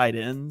big tight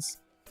ends.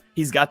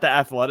 He's got the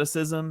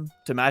athleticism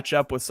to match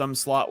up with some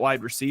slot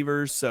wide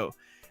receivers. So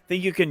I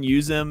think you can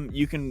use him.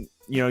 You can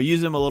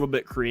use him a little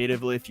bit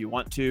creatively if you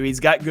want to. He's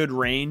got good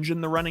range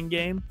in the running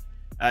game.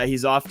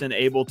 He's often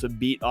able to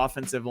beat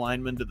offensive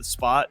linemen to the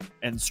spot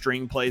and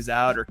string plays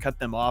out or cut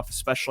them off,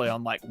 especially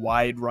on like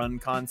wide run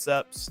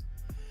concepts.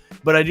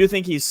 But I do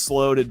think he's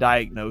slow to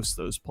diagnose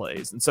those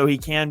plays. And so he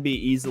can be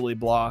easily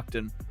blocked.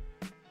 And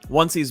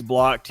once he's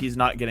blocked, he's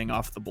not getting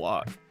off the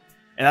block.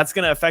 And that's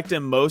going to affect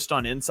him most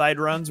on inside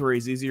runs where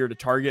he's easier to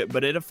target,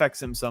 but it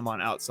affects him some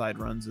on outside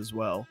runs as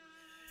well.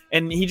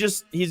 And he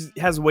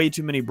has way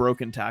too many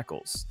broken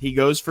tackles. He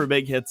goes for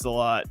big hits a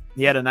lot.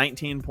 He had a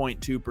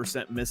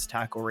 19.2% missed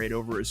tackle rate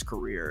over his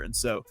career. And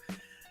so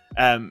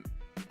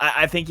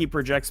I think he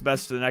projects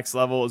best to the next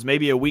level as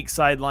maybe a weak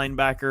side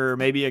linebacker,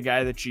 maybe a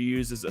guy that you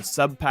use as a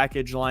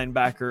sub-package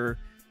linebacker.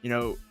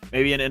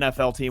 Maybe an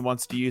NFL team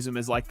wants to use him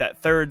as like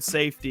that third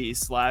safety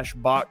 /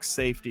 box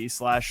safety /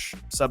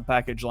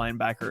 sub-package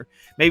linebacker.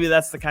 Maybe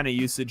that's the kind of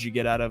usage you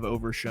get out of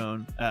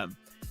Overshown.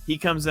 He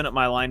comes in at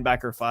my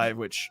linebacker 5,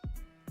 which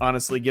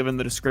honestly, given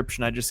the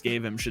description I just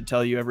gave him, should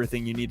tell you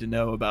everything you need to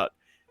know about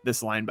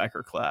this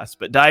linebacker class.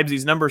 But Dibes,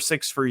 he's number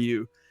 6 for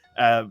you.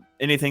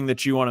 Anything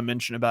that you want to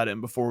mention about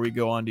him before we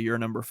go on to your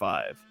number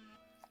 5?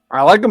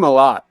 I like him a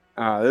lot.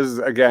 This is,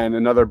 again,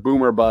 another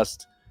boomer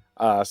bust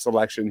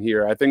selection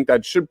here. I think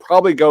that should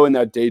probably go in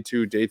that day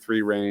 2, day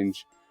 3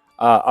 range.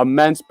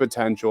 Immense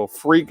potential,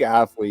 freak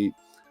athlete,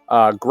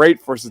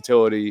 great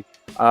versatility.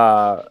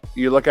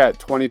 You look at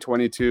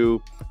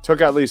 2022, took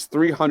at least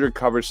 300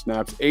 coverage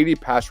snaps, 80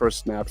 pass rush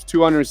snaps,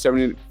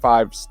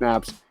 275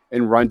 snaps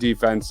in run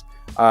defense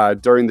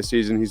during the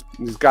season.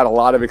 He's got a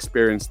lot of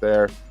experience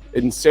there.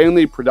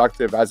 Insanely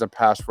productive as a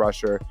pass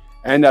rusher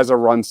and as a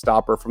run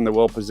stopper from the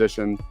will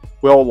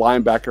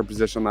linebacker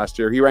position last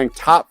year. He ranked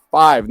top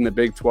 5 in the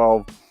Big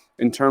 12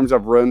 in terms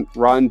of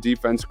run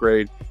defense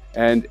grade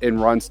and in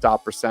run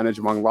stop percentage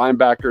among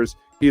linebackers.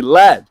 He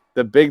led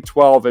the Big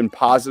 12 in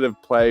positive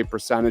play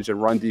percentage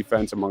and run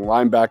defense among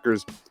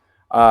linebackers.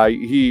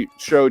 He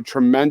showed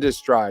tremendous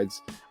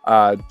strides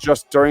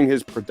just during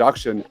his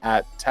production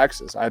at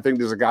Texas. I think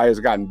there's a guy who's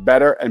gotten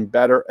better and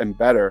better and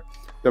better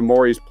the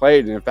more he's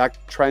played. And if that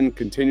trend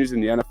continues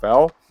in the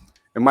NFL,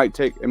 there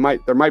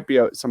might be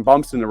some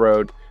bumps in the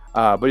road,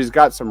 but he's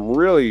got some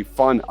really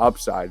fun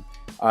upside.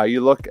 You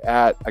look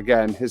at,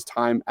 again, his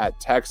time at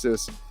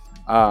Texas.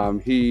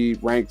 He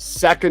ranked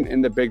second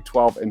in the Big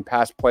 12 in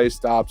pass play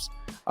stops,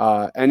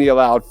 and he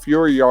allowed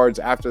fewer yards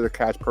after the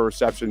catch per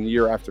reception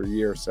year after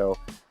year. So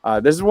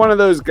this is one of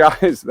those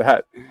guys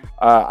that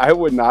I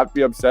would not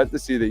be upset to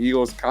see the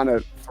Eagles kind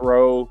of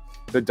throw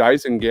the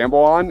dice and gamble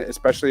on,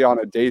 especially on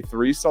a day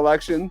 3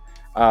 selection,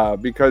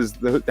 because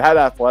that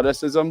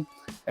athleticism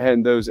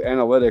and those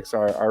analytics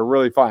are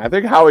really fun. I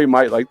think Howie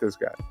might like this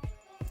guy.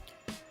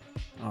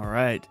 All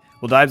right.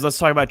 Well, Dibes, let's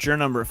talk about your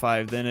number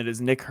 5 then. It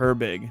is Nick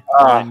Herbig,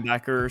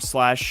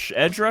 linebacker /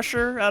 edge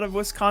rusher out of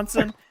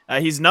Wisconsin.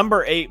 He's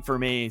number 8 for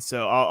me,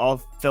 so I'll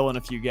fill in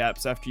a few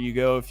gaps after you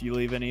go if you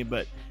leave any.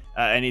 But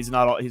and he's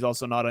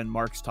also not in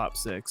Mark's top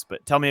 6.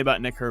 But tell me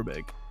about Nick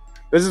Herbig.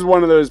 This is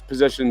one of those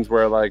positions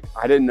where like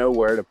I didn't know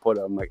where to put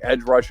him, like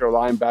edge rusher,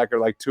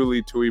 linebacker, like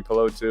Tuli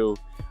Tuipulotu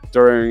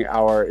during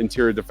our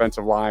interior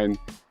defensive line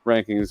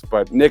rankings.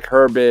 But Nick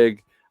Herbig,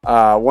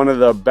 one of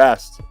the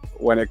best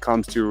when it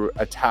comes to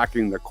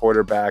attacking the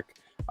quarterback.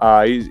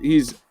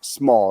 He's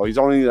small. He's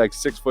only like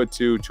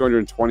 6'2",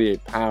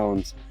 228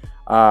 pounds.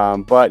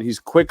 But he's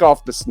quick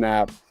off the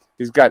snap.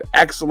 He's got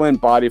excellent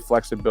body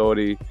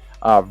flexibility,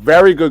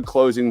 very good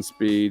closing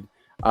speed.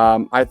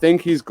 I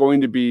think he's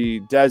going to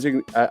be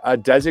a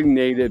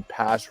designated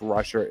pass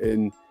rusher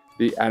in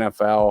the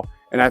NFL.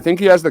 And I think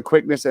he has the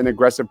quickness and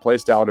aggressive play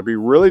style to be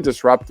really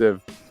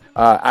disruptive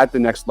at the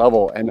next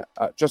level, and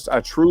just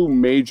a true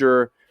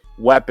major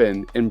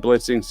weapon in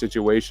blitzing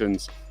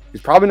situations. He's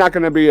probably not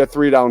going to be a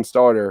 3-down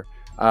starter,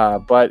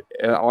 but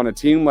on a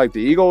team like the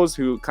Eagles,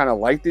 who kind of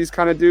like these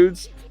kind of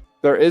dudes,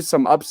 there is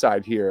some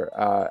upside here.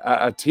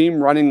 A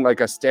team running like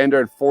a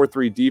standard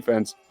 4-3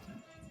 defense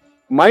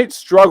might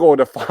struggle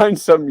to find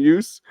some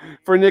use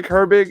for Nick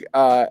Herbig,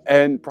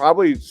 and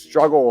probably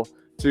struggle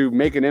to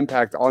make an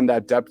impact on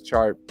that depth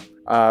chart.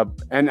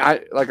 And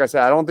like I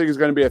said, I don't think he's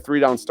going to be a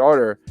 3-down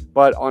starter,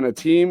 but on a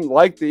team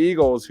like the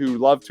Eagles, who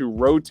love to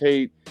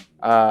rotate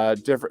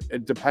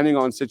different depending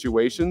on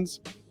situations,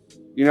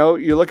 you know,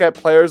 you look at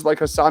players like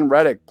Hassan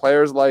Reddick,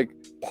 players like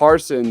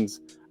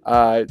Parsons.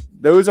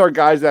 Those are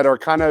guys that are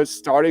kind of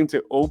starting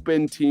to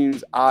open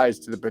teams' eyes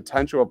to the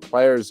potential of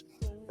players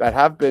that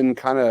have been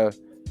kind of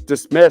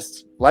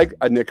dismissed, like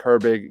a Nick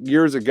Herbig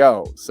years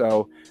ago.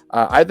 So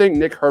I think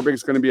Nick Herbig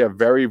is going to be a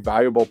very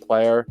valuable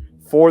player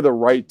for the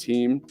right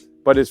team,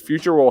 but his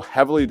future will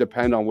heavily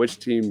depend on which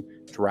team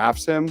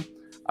drafts him.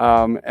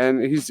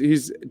 And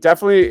he's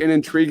definitely an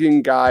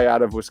intriguing guy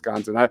out of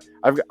Wisconsin.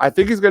 I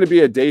think he's going to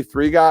be a day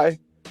 3 guy,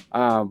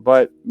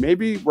 but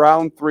maybe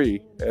round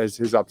 3 is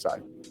his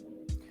upside.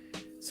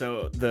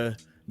 So the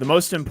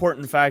most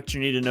important fact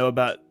you need to know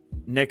about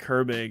Nick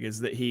Herbig is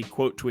that he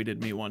quote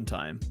tweeted me one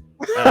time.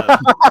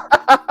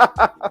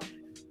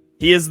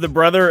 He is the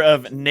brother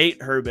of Nate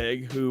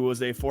Herbig, who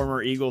was a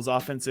former Eagles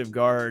offensive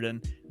guard.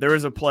 And there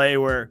was a play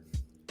where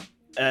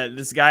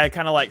this guy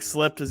kind of like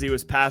slipped as he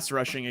was pass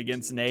rushing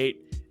against Nate.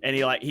 And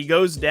he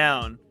goes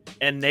down,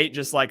 and Nate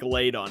just like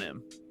laid on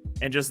him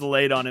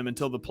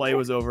until the play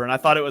was over. And I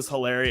thought it was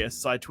hilarious.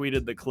 So I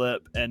tweeted the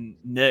clip, and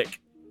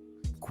Nick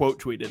quote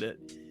tweeted it.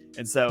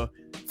 And so,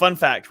 fun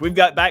fact, we've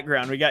got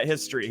background, we got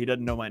history. He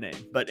doesn't know my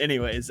name. But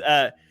anyways,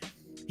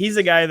 he's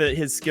a guy that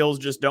his skills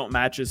just don't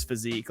match his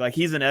physique. Like,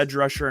 he's an edge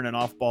rusher in an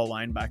off-ball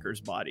linebacker's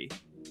body.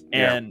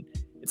 And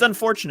it's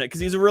unfortunate because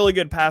he's a really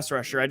good pass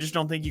rusher. I just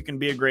don't think you can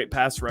be a great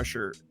pass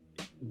rusher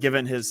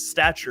given his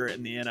stature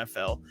in the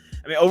NFL.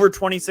 I mean, over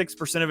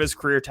 26% of his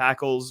career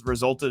tackles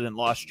resulted in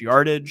lost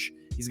yardage.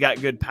 He's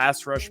got good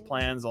pass rush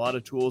plans, a lot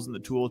of tools in the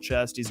tool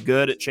chest. He's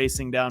good at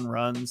chasing down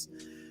runs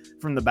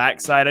from the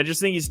backside. I just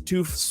think he's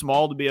too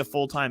small to be a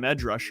full-time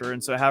edge rusher.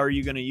 And so how are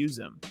you going to use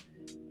him?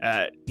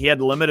 He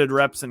had limited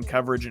reps in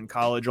coverage in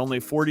college, only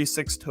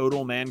 46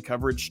 total man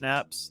coverage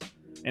snaps.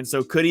 And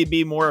so could he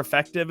be more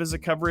effective as a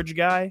coverage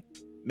guy?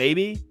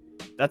 Maybe.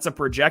 That's a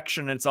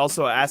projection. It's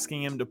also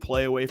asking him to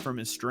play away from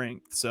his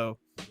strength. So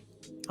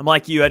I'm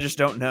like you, I just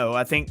don't know.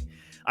 I think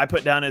I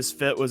put down his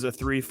fit was a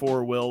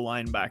 3-4 will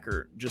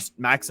linebacker. Just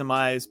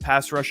maximize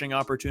pass rushing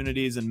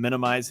opportunities and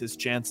minimize his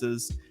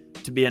chances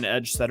to be an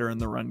edge setter in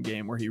the run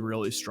game where he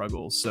really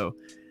struggles. So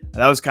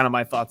that was kind of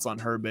my thoughts on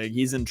Herbig.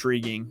 He's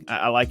intriguing.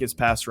 I like his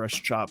pass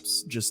rush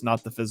chops, just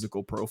not the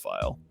physical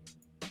profile.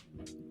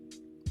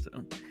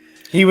 So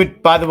he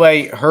would, by the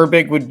way,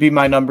 Herbig would be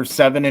my number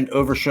 7 and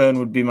Overshown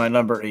would be my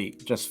number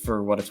 8, just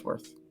for what it's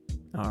worth.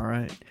 All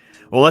right.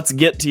 Well, let's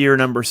get to your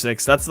number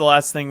 6. That's the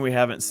last thing we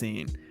haven't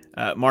seen.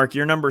 Mark,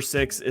 your number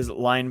 6 is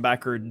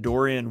linebacker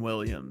Dorian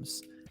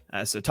Williams.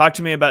 So talk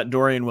to me about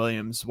Dorian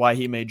Williams, why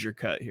he made your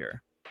cut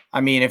here. I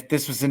mean, if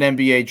this was an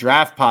NBA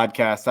draft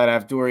podcast, I'd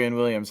have Dorian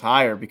Williams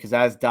higher because,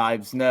 as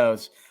Dives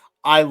knows,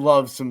 I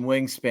love some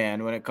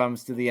wingspan when it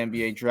comes to the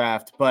NBA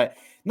draft, but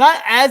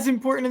not as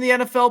important in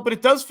the NFL, but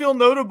it does feel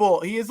notable.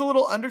 He is a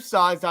little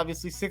undersized,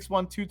 obviously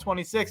 6'1",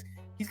 226.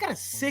 He's got a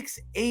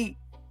 6'8"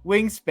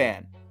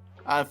 wingspan.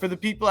 For the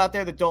people out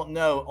there that don't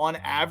know, on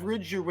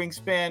average, your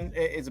wingspan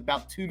is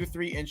about 2 to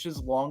 3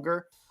 inches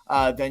longer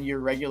than your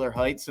regular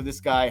height. So this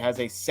guy has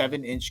a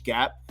 7-inch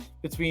gap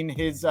between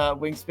his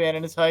wingspan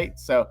and his height.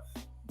 So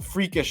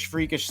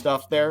freakish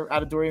stuff there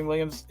out of Dorian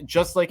Williams,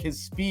 just like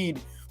his speed,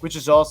 which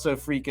is also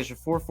freakish. A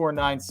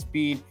 4.49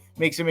 speed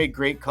makes him a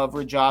great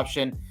coverage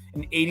option.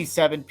 An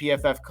 87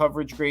 PFF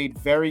coverage grade,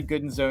 very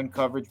good in zone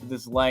coverage with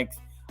his length.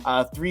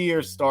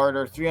 3-year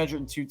starter,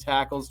 302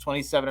 tackles,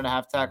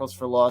 27.5 tackles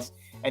for loss,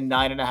 and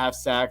 9.5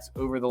 sacks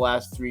over the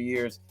last 3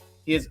 years.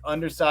 He is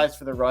undersized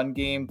for the run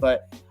game,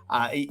 but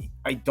I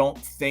don't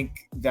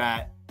think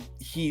that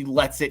he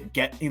lets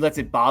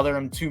it bother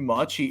him too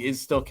much. He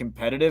is still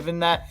competitive in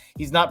that.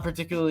 He's not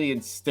particularly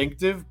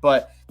instinctive,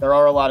 but there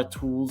are a lot of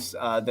tools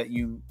that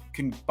you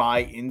can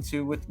buy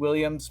into with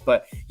Williams.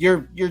 But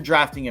you're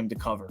drafting him to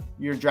cover.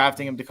 You're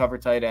drafting him to cover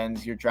tight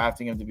ends. You're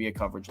drafting him to be a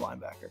coverage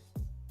linebacker.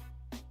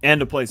 And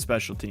to play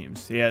special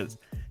teams. He has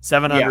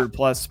 700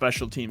 plus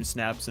special team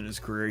snaps in his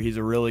career. He's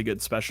a really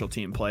good special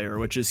team player,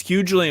 which is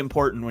hugely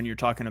important when you're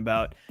talking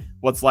about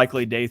what's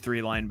likely day 3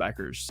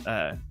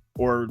 linebackers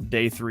or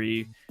day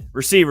 3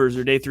 receivers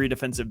or day 3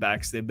 defensive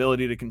backs. The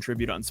ability to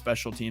contribute on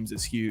special teams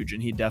is huge,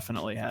 and he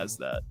definitely has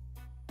that.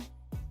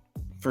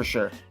 For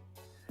sure.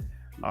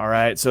 All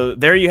right, so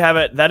there you have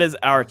it. That is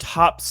our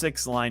top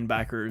 6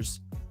 linebackers.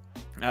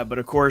 But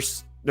of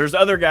course, there's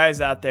other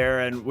guys out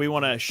there, and we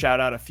want to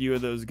shout out a few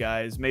of those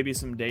guys, maybe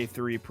some day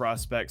 3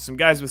 prospects, some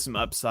guys with some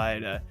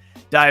upside.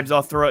 Dibes,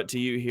 I'll throw it to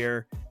you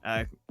here.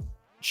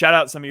 Shout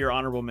out some of your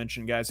honorable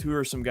mention guys. Who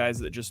are some guys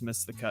that just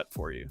missed the cut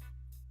for you?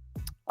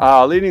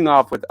 Leading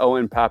off with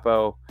Owen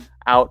Pappoe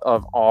out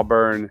of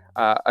Auburn,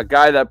 a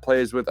guy that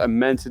plays with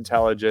immense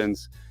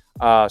intelligence,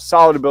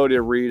 solid ability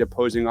to read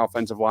opposing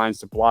offensive lines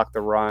to block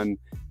the run,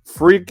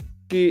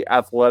 freaky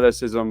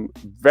athleticism,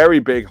 very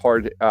big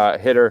hard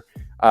hitter.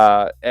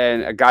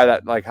 And a guy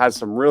that has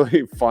some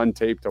really fun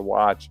tape to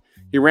watch.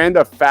 He ran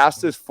the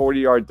fastest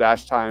 40-yard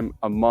dash time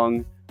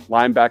among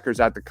linebackers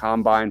at the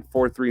combine,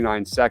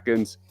 4.39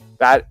 seconds.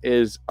 That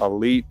is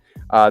elite.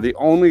 The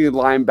only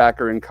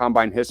linebacker in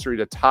combine history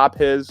to top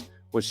his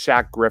was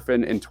Shaq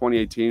Griffin in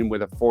 2018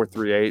 with a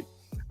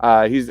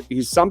 4.38.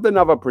 He's something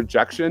of a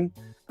projection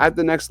at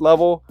the next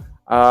level,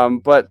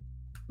 but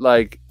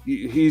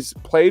he's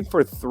played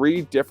for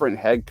 3 different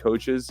head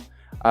coaches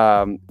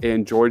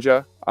in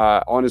Georgia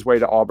on his way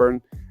to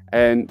Auburn.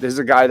 And this is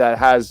a guy that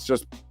has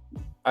just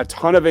a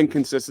ton of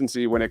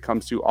inconsistency when it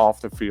comes to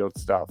off the field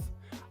stuff.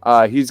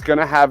 He's going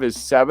to have his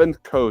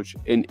 7th coach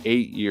in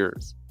 8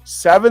 years.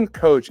 7th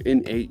coach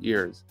in 8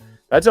 years.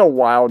 That's a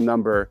wild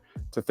number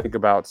to think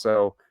about.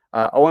 So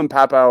Owen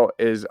Pappoe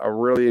is a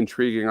really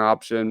intriguing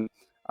option.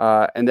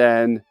 And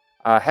then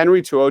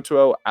Henry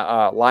To'oTo'o,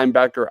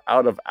 linebacker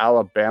out of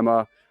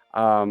Alabama.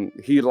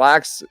 He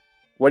lacks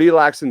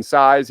in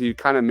size. He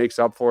kind of makes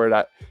up for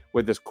it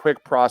with this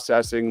quick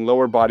processing,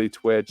 lower body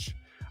twitch.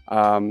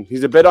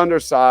 He's a bit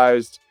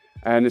undersized,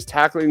 and his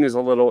tackling is a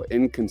little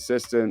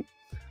inconsistent.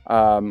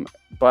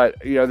 But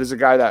this is a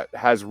guy that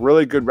has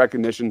really good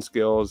recognition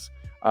skills,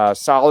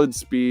 solid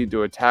speed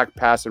to attack,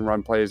 pass, and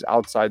run plays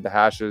outside the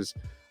hashes.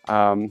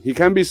 He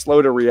can be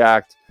slow to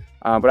react,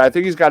 but I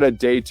think he's got a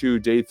day 2,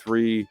 day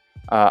 3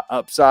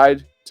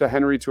 upside to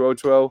Henry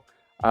To'oTo'o.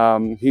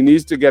 He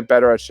needs to get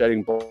better at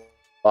shedding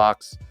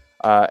blocks,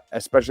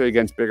 especially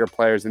against bigger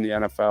players in the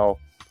NFL.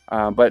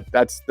 But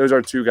those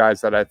are 2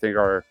 guys that I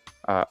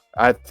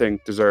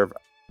think deserve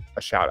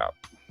a shout out.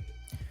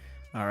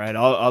 All right,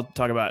 I'll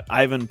talk about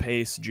Ivan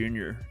Pace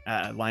Jr.,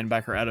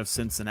 linebacker out of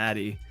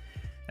Cincinnati.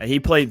 He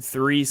played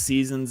 3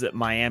 seasons at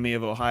Miami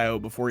of Ohio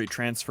before he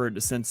transferred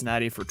to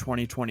Cincinnati for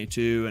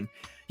 2022, and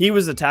he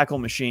was a tackle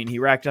machine. He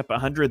racked up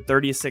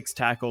 136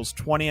 tackles,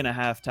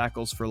 20.5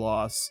 tackles for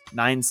loss,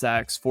 9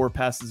 sacks, 4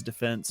 passes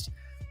defensed,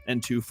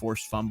 and 2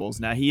 forced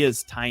fumbles. Now, he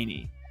is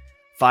tiny,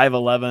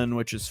 5'11",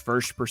 which is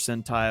first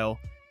percentile,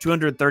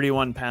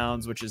 231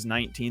 pounds, which is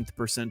 19th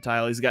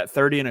percentile. He's got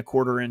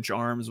 30.25-inch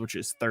arms, which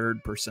is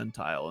 3rd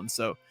percentile. And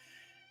so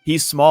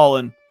he's small.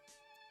 And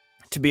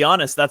to be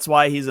honest, that's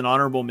why he's an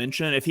honorable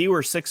mention. If he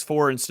were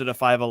 6'4" instead of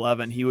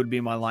 5'11", he would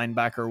be my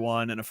linebacker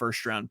 1 and a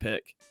first-round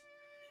pick.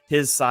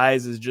 His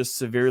size is just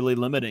severely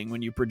limiting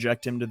when you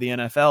project him to the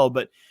NFL.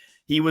 But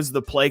he was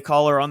the play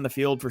caller on the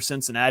field for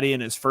Cincinnati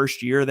in his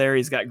first year there.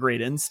 He's got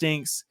great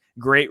instincts,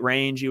 great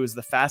range. He was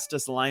the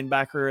fastest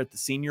linebacker at the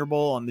Senior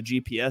Bowl on the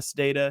GPS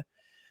data.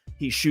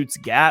 He shoots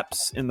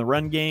gaps in the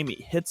run game.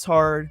 He hits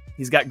hard.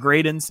 He's got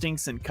great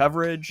instincts in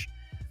coverage.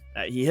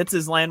 He hits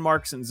his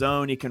landmarks in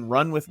zone. He can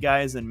run with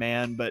guys in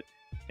man, but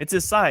it's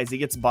his size. He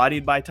gets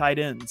bodied by tight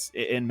ends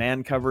in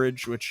man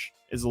coverage, which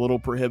is a little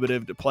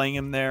prohibitive to playing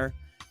him there.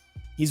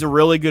 He's a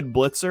really good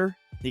blitzer.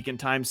 He can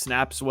time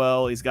snaps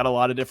well. He's got a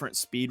lot of different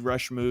speed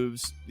rush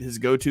moves. His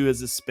go-to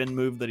is a spin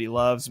move that he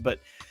loves, but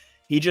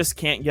he just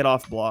can't get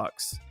off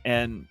blocks.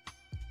 And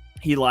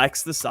he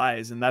lacks the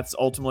size, and that's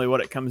ultimately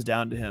what it comes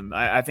down to him.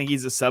 I think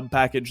he's a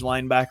sub-package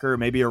linebacker,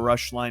 maybe a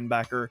rush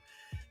linebacker.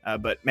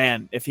 But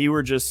man, if he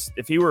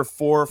were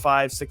 4,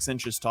 5, 6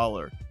 inches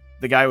taller,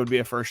 the guy would be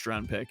a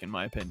first-round pick, in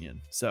my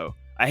opinion. So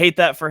I hate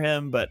that for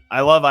him, but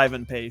I love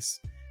Ivan Pace.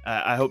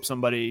 I hope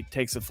somebody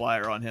takes a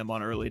flyer on him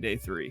on early day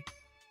 3.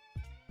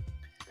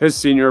 His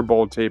Senior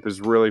Bowl tape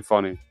is really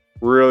funny.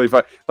 really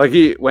fun. Like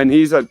when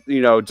he's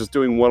just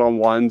doing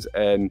one-on-ones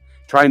and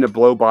trying to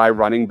blow by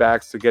running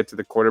backs to get to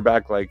the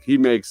quarterback, like he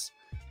makes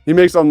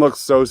them look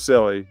so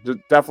silly.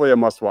 Definitely a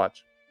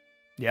must-watch.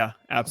 Yeah,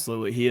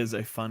 absolutely. He is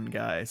a fun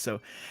guy.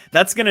 So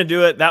that's going to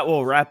do it. That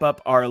will wrap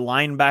up our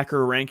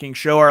linebacker ranking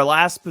show, our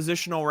last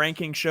positional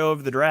ranking show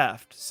of the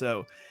draft.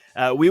 So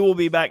we will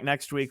be back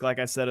next week, like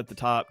I said at the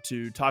top,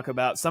 to talk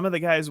about some of the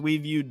guys we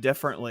view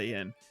differently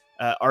and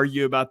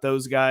argue about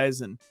those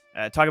guys and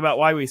talk about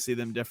why we see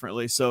them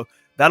differently. So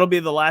that'll be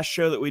the last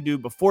show that we do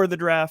before the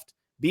draft.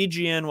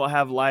 BGN will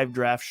have live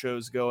draft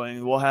shows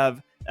going. We'll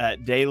have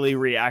daily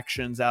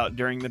reactions out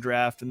during the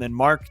draft. And then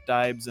Mark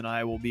Dibes and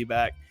I will be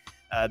back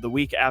the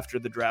week after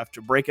the draft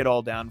to break it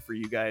all down for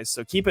you guys.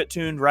 So keep it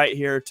tuned right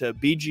here to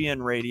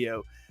BGN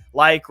Radio.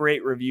 Like,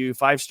 rate, review,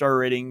 5-star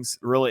ratings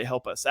really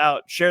help us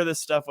out. Share this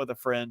stuff with a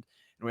friend.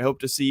 And we hope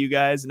to see you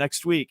guys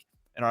next week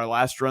in our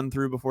last run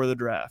through before the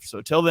draft.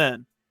 So till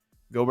then,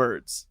 go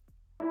Birds.